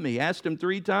love me? He asked him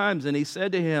 3 times, and he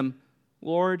said to him,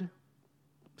 Lord,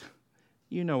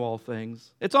 you know all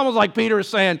things. It's almost like Peter is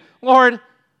saying, Lord,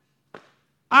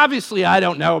 obviously I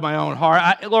don't know my own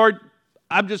heart. Lord,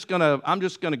 I'm just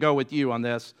gonna go with you on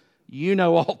this. You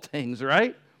know all things,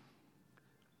 right?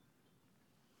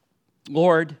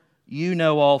 Lord, you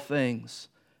know all things.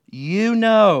 You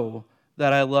know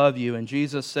that I love you. And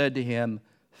Jesus said to him,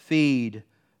 Feed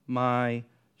my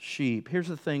sheep. Here's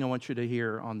the thing I want you to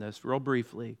hear on this real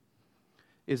briefly,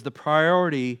 is the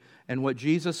priority and what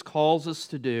Jesus calls us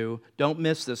to do. Don't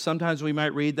miss this. Sometimes we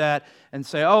might read that and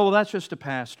say, oh, well, that's just to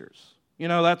pastors. You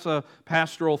know, that's a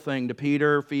pastoral thing to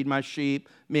Peter, feed my sheep,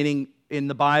 meaning in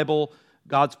the Bible,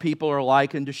 God's people are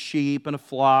likened to sheep and a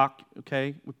flock.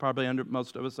 Okay,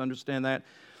 most of us understand that.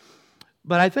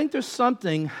 But I think there's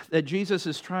something that Jesus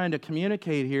is trying to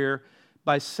communicate here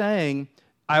by saying,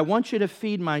 I want you to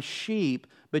feed my sheep,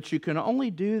 but you can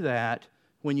only do that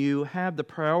when you have the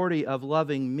priority of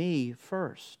loving me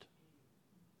first.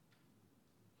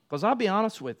 Because I'll be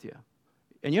honest with you,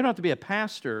 and you don't have to be a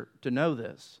pastor to know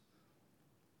this.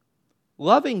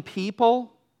 Loving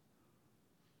people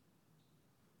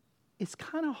is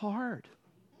kind of hard,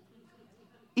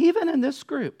 even in this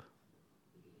group.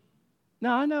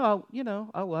 Now, I know,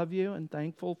 I love you and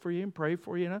thankful for you and pray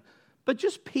for you, but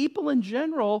just people in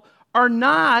general are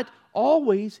not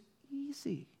always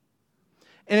easy.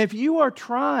 And if you are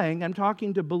trying, I'm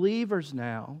talking to believers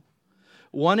now,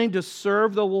 wanting to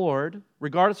serve the Lord,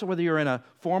 regardless of whether you're in a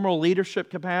formal leadership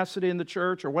capacity in the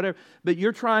church or whatever, but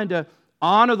you're trying to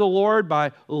honor the Lord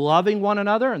by loving one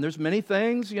another, and there's many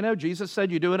things, Jesus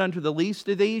said, you do it unto the least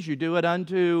of these, you do it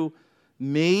unto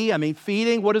me. I mean,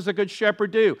 feeding, what does a good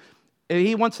shepherd do?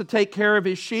 He wants to take care of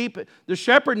his sheep. The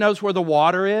shepherd knows where the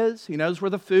water is. He knows where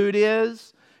the food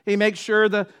is. He makes sure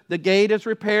the gate is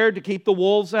repaired to keep the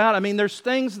wolves out. I mean, there's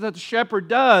things that the shepherd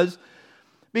does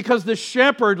because the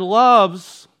shepherd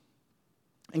loves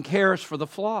and cares for the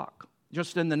flock,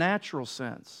 just in the natural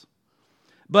sense.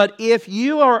 But if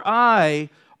you or I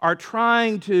are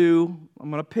trying to,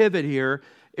 I'm going to pivot here,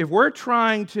 if we're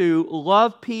trying to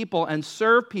love people and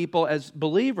serve people as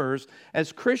believers,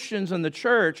 as Christians in the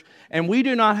church, and we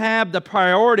do not have the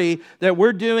priority that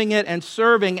we're doing it and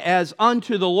serving as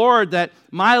unto the Lord, that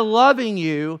my loving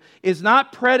you is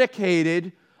not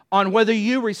predicated on whether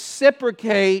you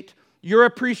reciprocate your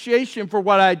appreciation for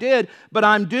what I did, but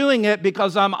I'm doing it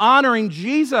because I'm honoring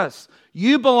Jesus.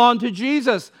 You belong to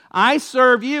Jesus. I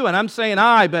serve you, and I'm saying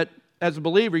I, but as a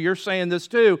believer, you're saying this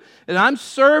too, and I'm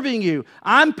serving you.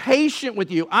 I'm patient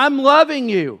with you. I'm loving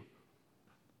you.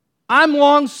 I'm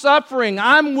long-suffering.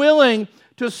 I'm willing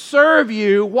to serve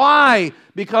you. Why?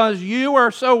 Because you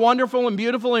are so wonderful and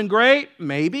beautiful and great?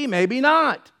 Maybe, maybe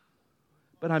not.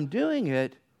 But I'm doing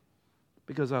it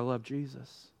because I love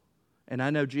Jesus. And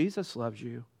I know Jesus loves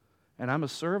you. And I'm a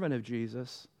servant of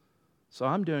Jesus. So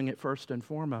I'm doing it first and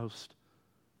foremost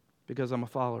because I'm a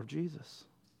follower of Jesus.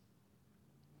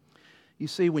 You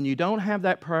see, when you don't have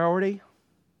that priority,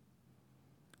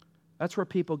 that's where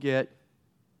people get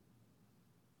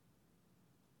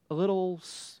a little,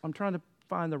 I'm trying to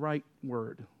find the right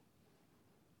word.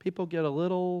 People get a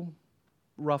little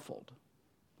ruffled.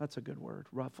 That's a good word,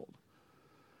 ruffled.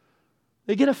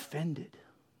 They get offended.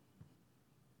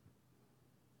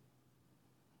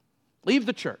 Leave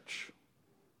the church.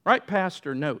 Write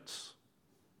pastor notes.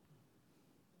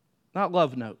 Not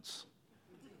love notes.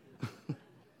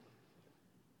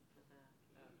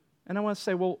 And I want to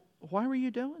say, well, why were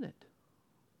you doing it?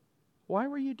 Why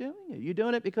were you doing it? You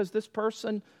doing it because this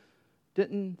person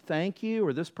didn't thank you,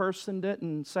 or this person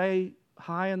didn't say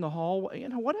hi in the hallway?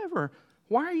 Whatever.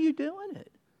 Why are you doing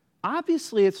it?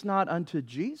 Obviously, it's not unto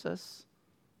Jesus.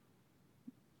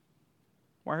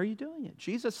 Why are you doing it?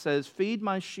 Jesus says, feed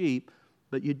my sheep,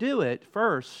 but you do it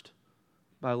first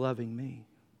by loving me.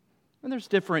 And there's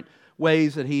different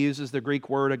ways that he uses the Greek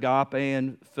word agape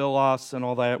and philos and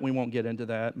all that. We won't get into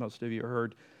that. Most of you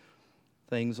heard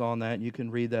things on that. You can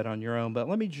read that on your own. But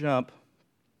let me jump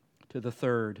to the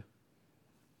third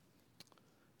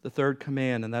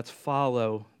command, and that's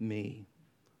follow me.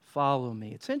 Follow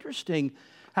me. It's interesting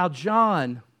how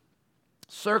John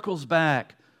circles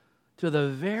back to the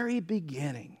very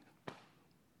beginning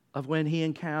of when he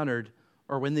encountered,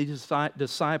 or when the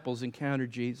disciples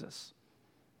encountered Jesus.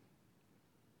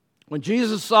 When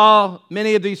Jesus saw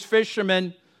many of these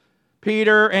fishermen,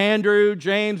 Peter, Andrew,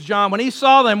 James, John, when he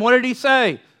saw them, what did he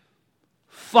say?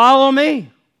 Follow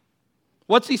me.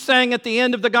 What's he saying at the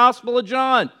end of the Gospel of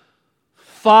John?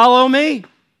 Follow me.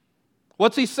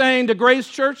 What's he saying to Grace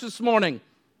Church this morning?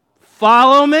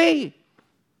 Follow me.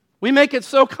 We make it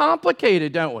so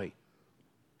complicated, don't we?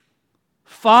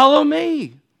 Follow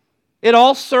me. It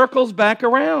all circles back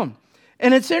around.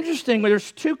 And it's interesting,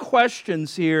 there's two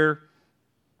questions here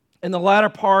in the latter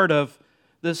part of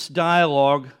this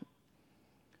dialogue.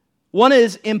 One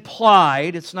is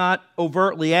implied. It's not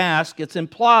overtly asked. It's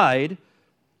implied.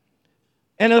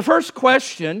 And the first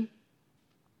question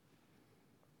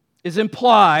is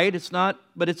implied. It's not,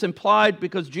 but it's implied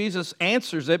because Jesus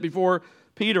answers it before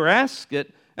Peter asks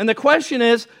it. And the question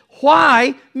is,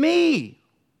 why me?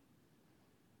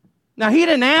 Now, he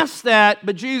didn't ask that,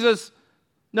 but Jesus,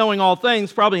 knowing all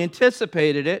things, probably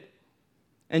anticipated it.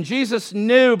 And Jesus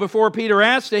knew before Peter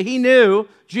asked it,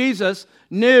 Jesus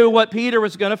knew what Peter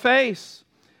was going to face.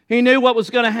 He knew what was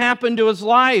going to happen to his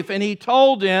life, and he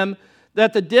told him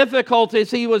that the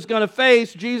difficulties he was going to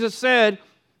face, Jesus said,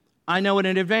 I know it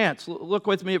in advance. Look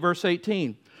with me at verse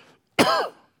 18.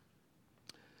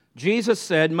 Jesus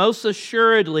said, most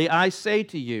assuredly I say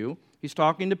to you, he's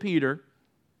talking to Peter,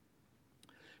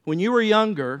 when you were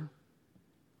younger,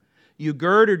 you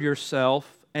girded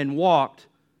yourself and walked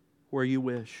where you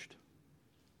wished.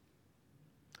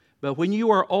 But when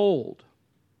you are old,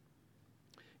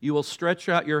 you will stretch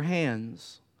out your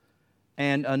hands,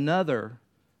 and another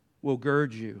will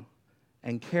gird you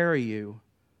and carry you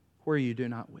where you do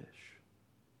not wish.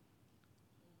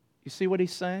 You see what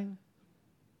he's saying?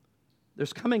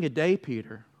 There's coming a day,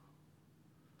 Peter,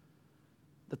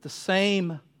 that the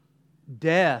same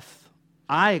death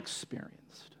I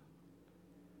experienced,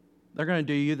 they're going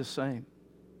to do you the same.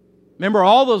 Remember,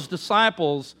 all those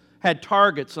disciples had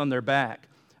targets on their back,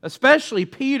 especially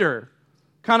Peter,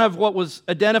 kind of what was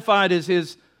identified as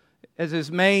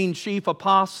his main chief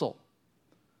apostle.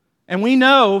 And we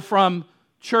know from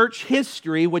church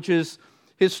history, which is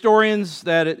historians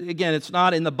that, again, it's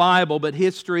not in the Bible, but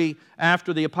history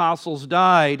after the apostles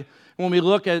died. When we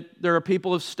look at, there are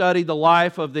people who have studied the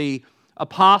life of the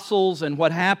apostles and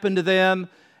what happened to them.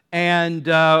 And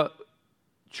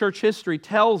church history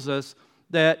tells us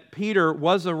that Peter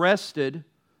was arrested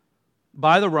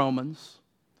by the Romans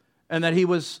and that he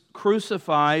was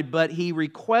crucified, but he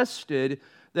requested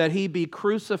that he be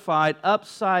crucified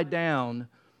upside down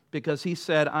because he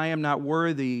said, I am not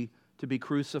worthy to be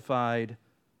crucified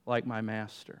like my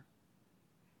master.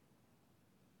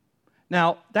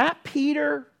 Now, that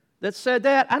Peter that said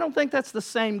that, I don't think that's the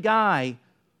same guy,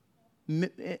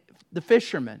 the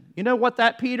fisherman. You know what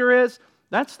that Peter is?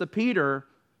 That's the Peter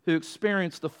who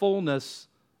experienced the fullness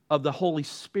of the Holy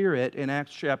Spirit in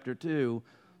Acts chapter 2,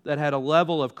 that had a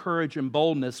level of courage and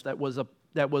boldness that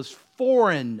was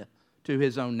foreign to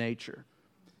his own nature.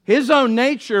 His own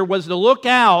nature was to look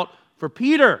out for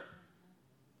Peter.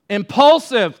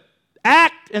 Impulsive,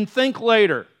 act and think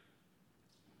later.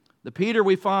 The Peter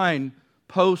we find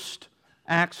post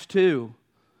Acts 2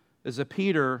 is a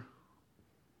Peter,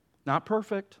 not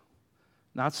perfect,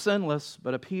 not sinless,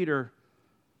 but a Peter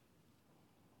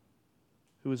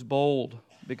who is bold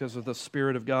because of the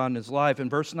Spirit of God in his life. In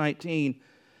verse 19,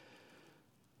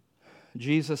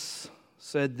 Jesus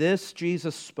said, "This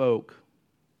Jesus spoke,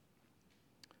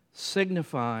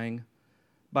 signifying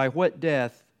by what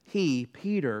death he,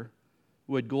 Peter,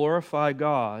 would glorify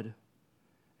God.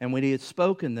 And when he had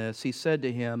spoken this, he said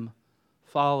to him,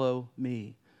 'Follow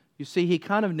me.'" You see, he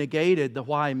kind of negated the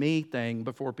why me thing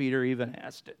before Peter even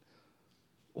asked it.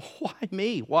 Why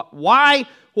me? Why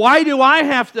do I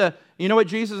have to? You know what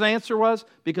Jesus' answer was?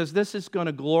 Because this is going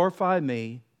to glorify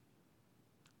me.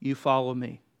 You follow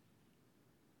me.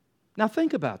 Now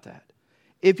think about that.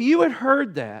 If you had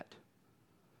heard that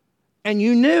and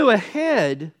you knew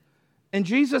ahead and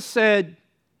Jesus said,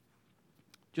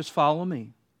 "Just follow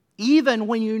me," even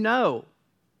when you know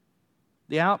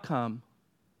the outcome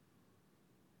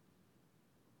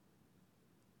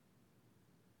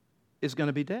is going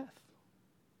to be death.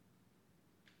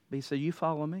 But he said, "You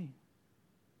follow me."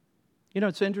 You know,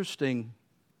 it's interesting.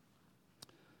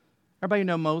 Everybody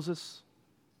know Moses?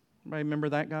 Everybody remember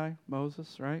that guy?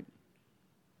 Moses, right?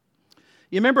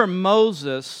 You remember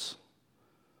Moses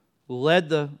led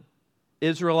the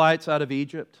Israelites out of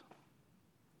Egypt?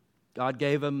 God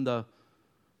gave him the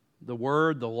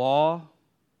word, the law,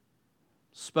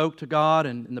 spoke to God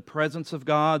in the presence of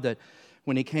God, that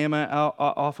when he came out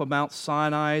off of Mount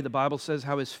Sinai, the Bible says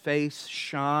how his face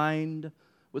shined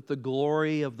with the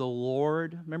glory of the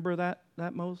Lord. Remember that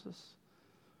Moses?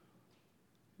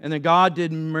 And then God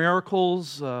did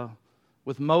miracles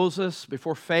with Moses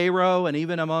before Pharaoh and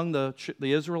even among the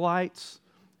Israelites.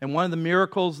 And one of the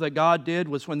miracles that God did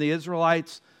was when the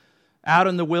Israelites out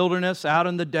in the wilderness, out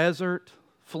in the desert,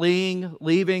 fleeing,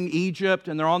 leaving Egypt,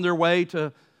 and they're on their way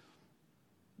to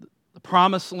the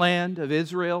promised land of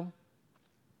Israel.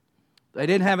 They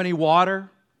didn't have any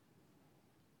water.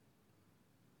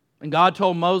 And God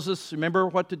told Moses, remember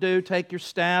what to do? Take your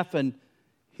staff and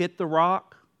hit the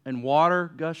rock, and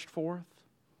water gushed forth.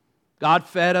 God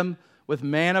fed them with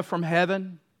manna from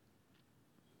heaven.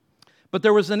 But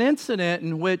there was an incident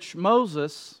in which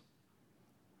Moses,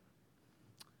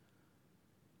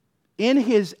 in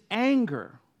his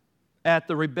anger at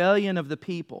the rebellion of the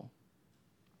people,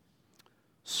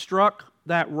 struck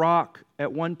that rock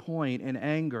at one point in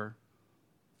anger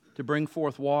to bring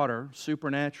forth water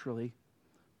supernaturally.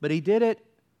 But he did it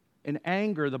in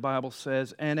anger, the Bible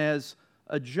says, and as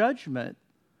a judgment,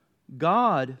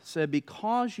 God said,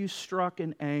 because you struck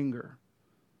in anger,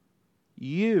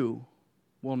 you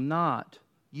will not,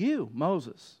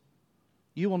 Moses,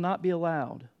 you will not be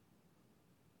allowed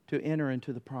to enter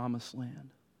into the promised land.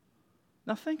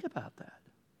 Now think about that.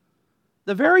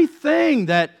 The very thing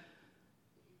that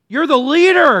you're the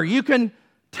leader, you can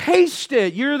taste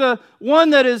it, you're the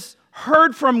one that has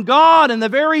heard from God, and the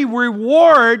very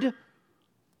reward,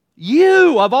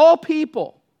 you of all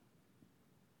people.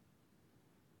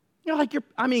 You know,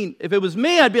 if it was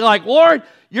me, I'd be like, "Lord,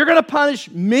 you're going to punish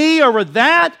me over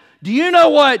that? Do you know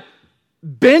what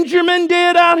Benjamin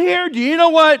did out here? Do you know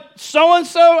what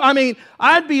so-and-so?"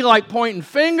 I'd be like pointing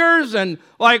fingers and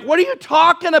like, "What are you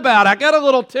talking about?" I got a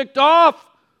little ticked off.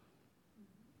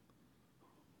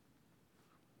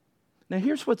 Now,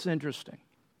 here's what's interesting.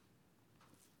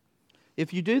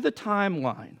 If you do the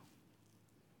timeline,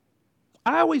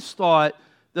 I always thought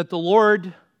that the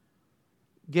Lord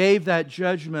gave that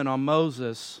judgment on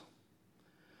Moses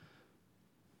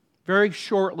very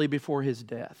shortly before his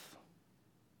death.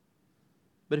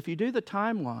 But if you do the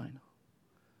timeline,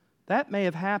 that may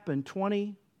have happened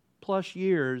 20 plus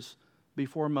years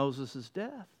before Moses'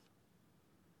 death.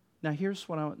 Now here's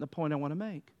the point I want to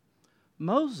make.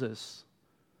 Moses,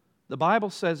 the Bible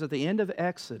says at the end of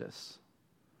Exodus,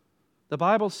 the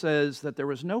Bible says that there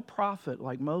was no prophet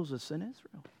like Moses in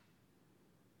Israel.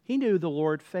 He knew the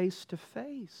Lord face to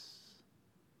face.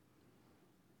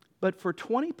 But for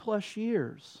 20 plus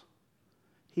years,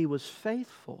 he was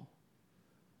faithful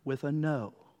with a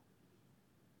no.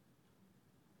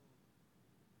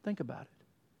 Think about it.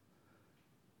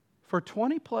 For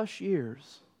 20 plus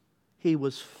years, he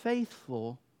was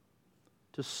faithful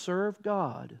to serve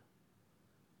God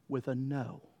with a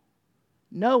no,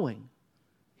 knowing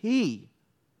he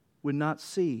would not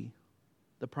see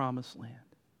the promised land.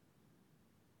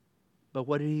 But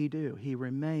what did he do? He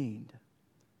remained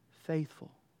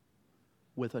faithful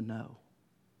with a no.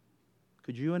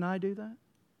 Could you and I do that?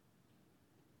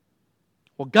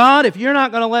 Well, God, if you're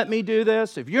not going to let me do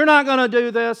this, if you're not going to do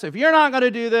this, if you're not going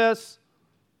to do this,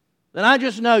 then I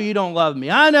just know you don't love me.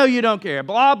 I know you don't care.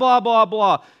 Blah, blah, blah,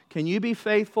 blah. Can you be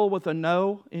faithful with a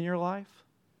no in your life?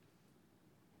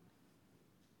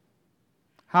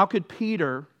 How could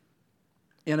Peter,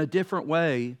 in a different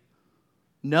way,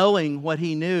 knowing what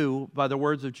he knew by the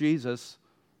words of Jesus,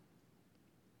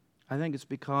 I think it's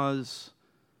because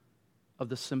of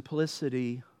the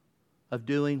simplicity of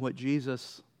doing what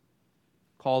Jesus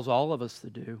calls all of us to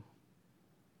do.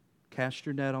 Cast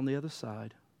your net on the other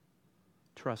side.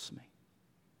 Trust me.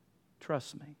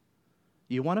 Trust me.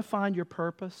 You want to find your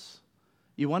purpose?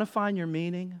 You want to find your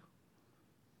meaning?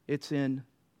 It's in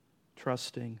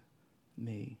trusting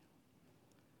me.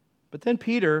 But then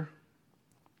Peter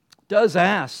does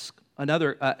ask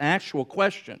another actual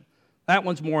question. That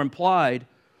one's more implied.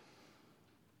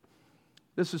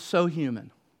 This is so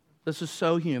human. This is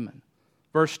so human.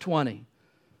 Verse 20.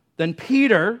 Then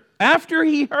Peter, after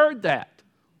he heard that,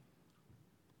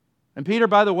 and Peter,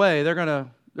 by the way, they're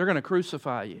gonna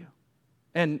crucify you.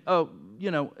 And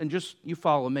and just you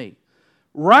follow me.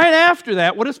 Right after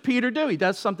that, what does Peter do? He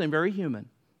does something very human.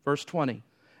 Verse 20.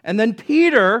 And then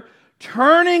Peter,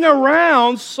 turning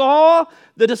around, saw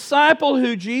the disciple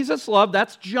who Jesus loved,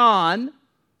 that's John,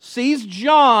 sees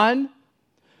John,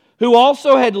 who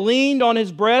also had leaned on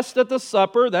his breast at the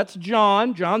supper. That's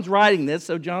John. John's writing this,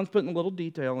 so John's putting a little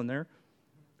detail in there.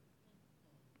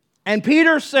 And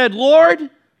Peter said, Lord,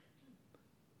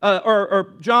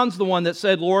 or John's the one that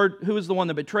said, Lord, who is the one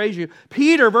that betrays you?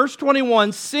 Peter, verse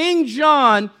 21, seeing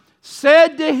John,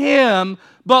 said to him,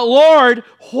 but Lord,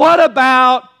 what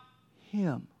about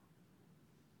him?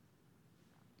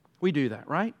 We do that,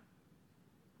 right?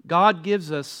 God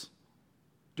gives us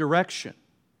direction.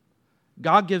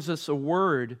 God gives us a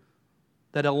word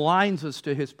that aligns us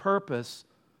to His purpose.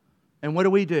 And what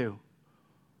do?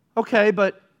 Okay,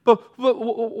 but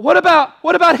what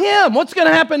about him? What's going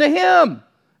to happen to him?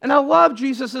 And I love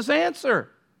Jesus' answer.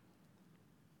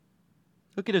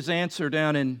 Look at His answer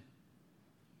down in,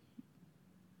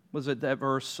 was it that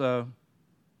verse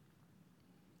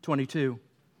 22?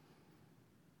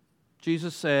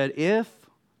 Jesus said, if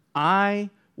I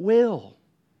will,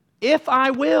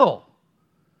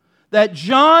 that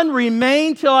John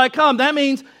remain till I come. That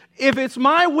means if it's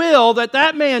my will that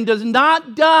that man does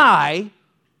not die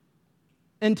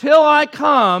until I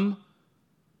come,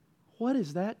 what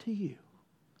is that to you?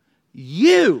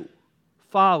 You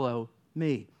follow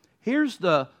me. Here's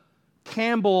the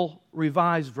Campbell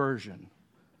Revised Version.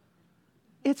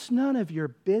 It's none of your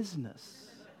business.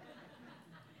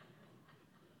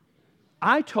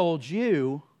 I told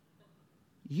you,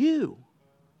 you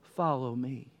follow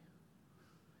me.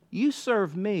 You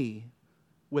serve me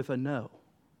with a no.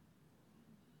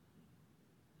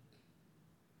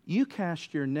 You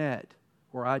cast your net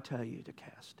where I tell you to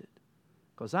cast it.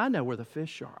 Because I know where the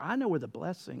fish are. I know where the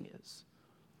blessing is.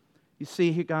 You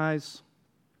see here, guys,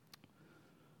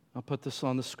 I'll put this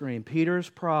on the screen. Peter's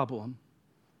problem,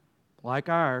 like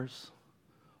ours,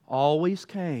 always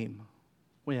came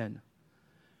when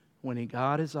he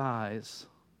got his eyes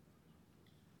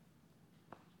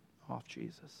off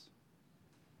Jesus.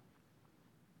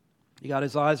 He got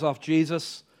his eyes off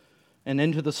Jesus and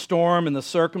into the storm and the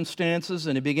circumstances,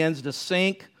 and he begins to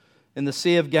sink in the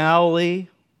Sea of Galilee.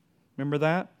 Remember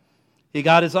that? He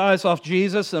got his eyes off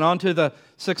Jesus and onto the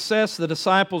success the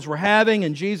disciples were having,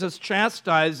 and Jesus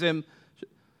chastises him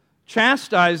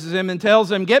and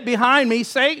tells him, get behind me,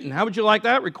 Satan. How would you like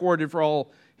that recorded for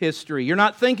all history? You're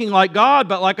not thinking like God,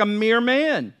 but like a mere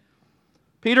man.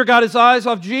 Peter got his eyes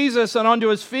off Jesus and onto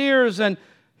his fears, and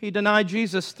he denied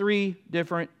Jesus 3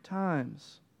 different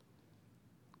times.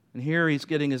 And here he's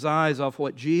getting his eyes off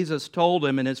what Jesus told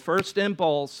him, and his first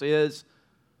impulse is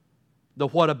the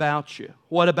what about you?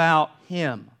 What about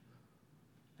him?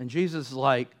 And Jesus is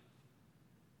like,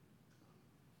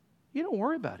 you don't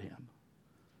worry about him.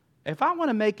 If I want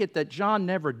to make it that John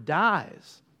never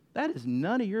dies, that is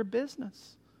none of your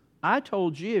business. I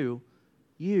told you,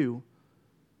 you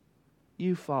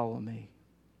follow me.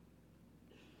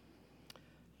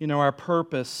 You know, our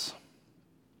purpose,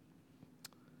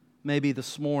 maybe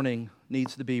this morning,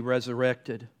 needs to be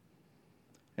resurrected.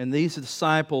 And these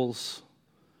disciples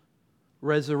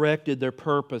resurrected their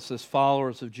purpose as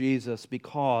followers of Jesus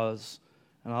because,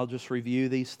 and I'll just review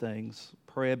these things,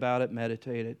 pray about it,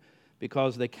 meditate it,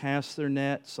 because they cast their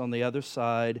nets on the other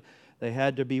side. They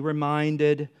had to be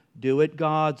reminded, do it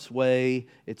God's way.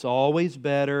 It's always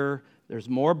better. There's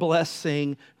more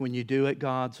blessing when you do it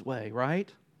God's way,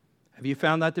 right? Have you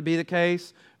found that to be the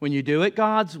case? When you do it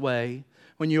God's way,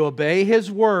 when you obey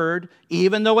His word,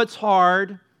 even though it's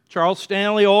hard. Charles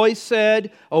Stanley always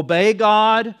said, obey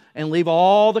God and leave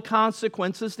all the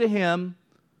consequences to Him.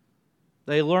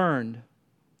 They learned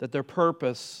that their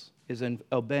purpose is in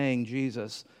obeying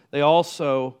Jesus. They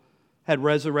also had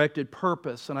resurrected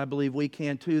purpose, and I believe we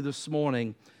can too this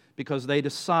morning, because they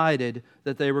decided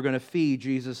that they were going to feed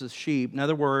Jesus' sheep. In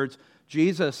other words,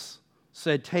 Jesus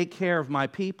said, take care of my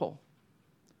people.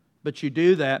 But you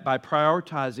do that by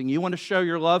prioritizing. You want to show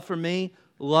your love for me?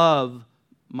 Love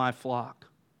my flock.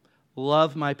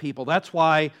 love my people. That's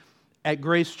why at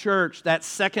Grace Church, that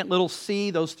second little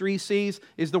C, those 3 C's,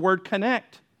 is the word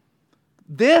connect.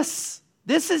 This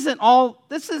isn't all,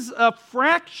 this is a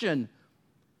fraction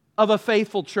of a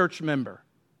faithful church member.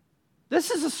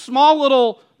 This is a small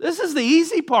little, this is the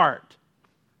easy part.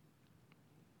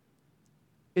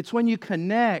 It's when you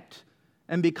connect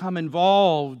and become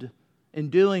involved in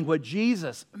doing what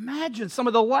Jesus, imagine some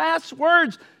of the last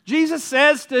words Jesus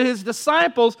says to His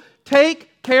disciples,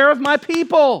 take care of my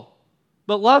people,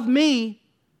 but love me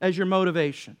as your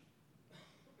motivation.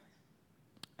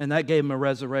 And that gave Him a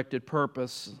resurrected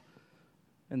purpose.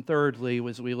 And thirdly,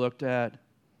 as we looked at,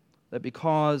 that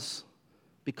because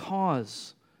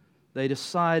they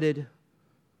decided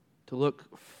to look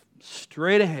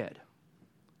straight ahead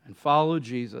and follow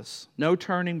Jesus, no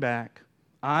turning back,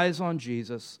 eyes on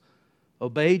Jesus,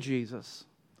 obey Jesus,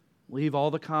 leave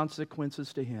all the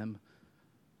consequences to Him,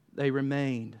 they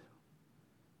remained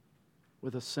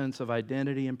with a sense of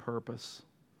identity and purpose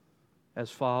as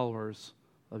followers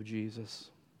of Jesus.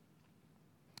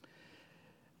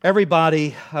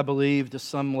 Everybody, I believe, to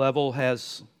some level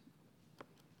has,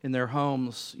 in their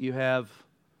homes, you have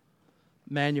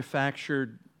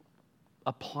manufactured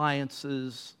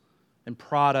appliances and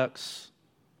products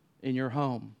in your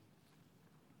home.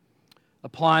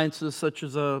 Appliances such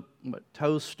as a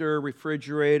toaster,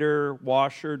 refrigerator,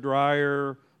 washer,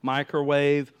 dryer,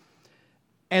 microwave,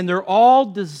 and they're all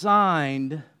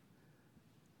designed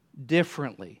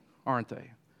differently, aren't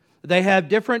they? They have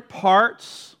different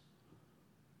parts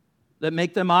that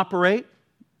make them operate.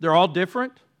 They're all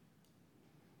different.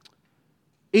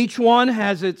 Each one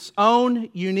has its own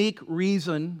unique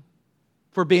reason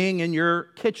for being in your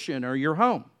kitchen or your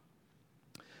home.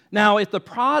 Now, if the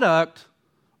product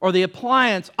or the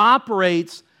appliance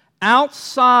operates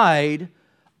outside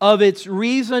of its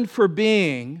reason for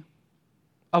being,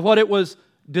 of what it was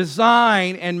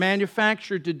designed and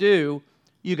manufactured to do,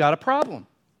 you got a problem.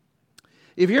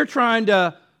 If you're trying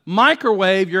to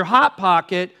microwave your Hot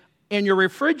Pocket in your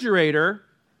refrigerator,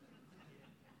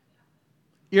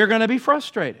 you're going to be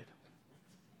frustrated.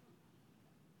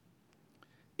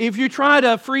 If you try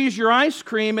to freeze your ice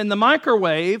cream in the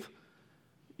microwave,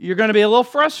 you're going to be a little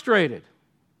frustrated.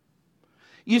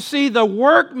 You see, the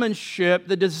workmanship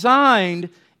that designed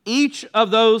each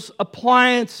of those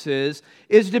appliances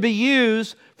is to be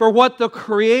used for what the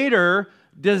Creator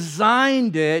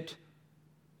designed it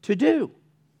to do.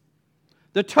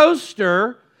 The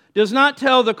toaster does not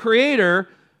tell the Creator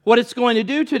what it's going to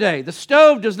do today. The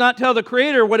stove does not tell the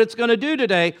Creator what it's going to do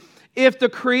today. If the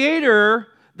Creator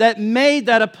that made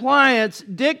that appliance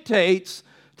dictates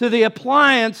to the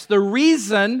appliance the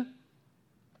reason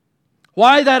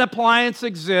why that appliance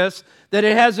exists, that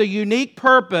it has a unique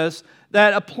purpose,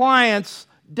 that appliance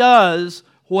does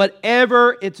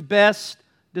whatever it's best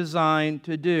designed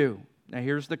to do. Now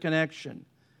here's the connection.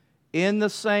 In the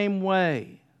same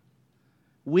way,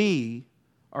 we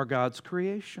are God's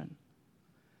creation.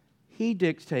 He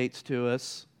dictates to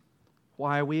us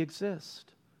why we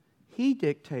exist. He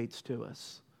dictates to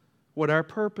us what our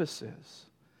purpose is.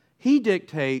 He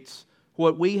dictates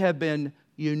what we have been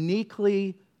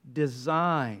uniquely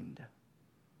designed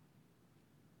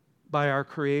by our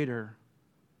Creator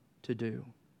to do.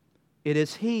 It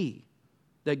is He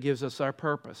that gives us our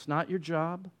purpose, not your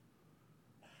job,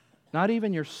 not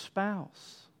even your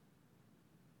spouse,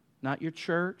 not your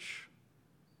church.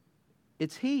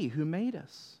 It's He who made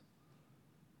us,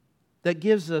 that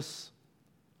gives us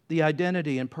the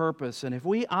identity and purpose. And if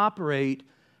we operate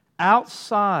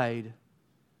outside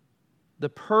the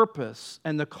purpose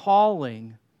and the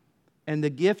calling and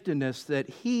the giftedness that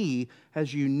He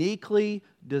has uniquely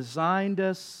designed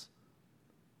us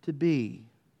to be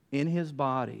in His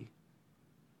body,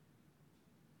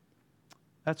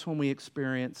 that's when we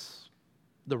experience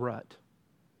the rut,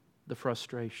 the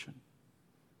frustration,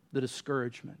 the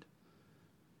discouragement.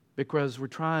 Because we're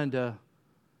trying to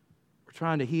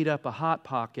heat up a Hot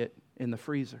Pocket in the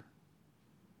freezer.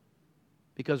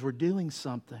 Because we're doing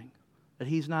something that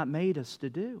He's not made us to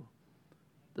do.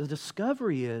 The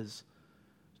discovery is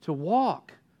to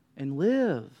walk and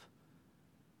live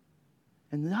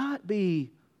and not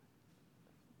be,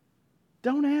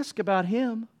 don't ask about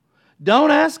him.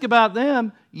 Don't ask about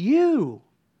them. You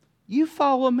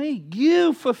follow me.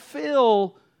 You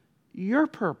fulfill your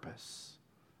purpose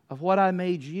of what I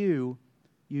made you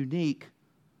unique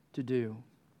to do.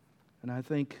 And I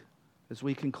think as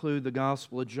we conclude the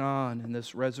Gospel of John and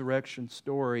this resurrection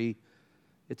story,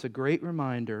 it's a great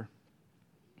reminder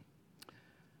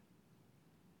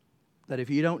that if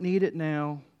you don't need it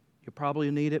now, you'll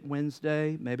probably need it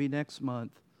Wednesday, maybe next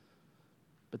month.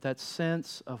 But that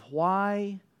sense of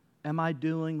why am I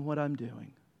doing what I'm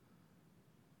doing?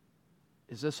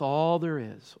 Is this all there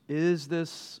is? Is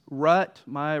this rut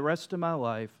my rest of my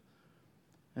life?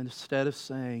 And instead of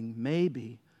saying,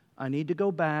 maybe I need to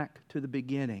go back to the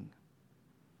beginning,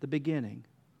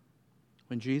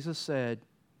 when Jesus said,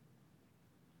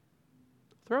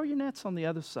 throw your nets on the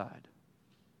other side.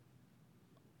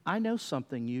 I know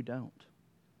something you don't.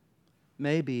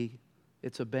 Maybe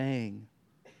it's obeying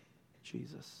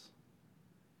Jesus.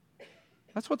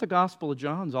 That's what the Gospel of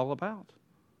John's all about.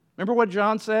 Remember what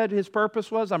John said his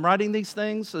purpose was? I'm writing these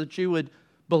things so that you would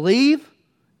believe,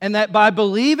 and that by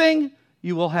believing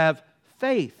you will have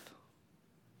faith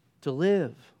to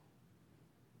live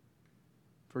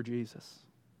for Jesus.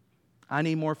 I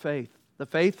need more faith. The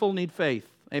faithful need faith.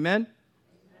 Amen?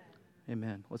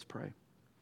 Amen. Let's pray.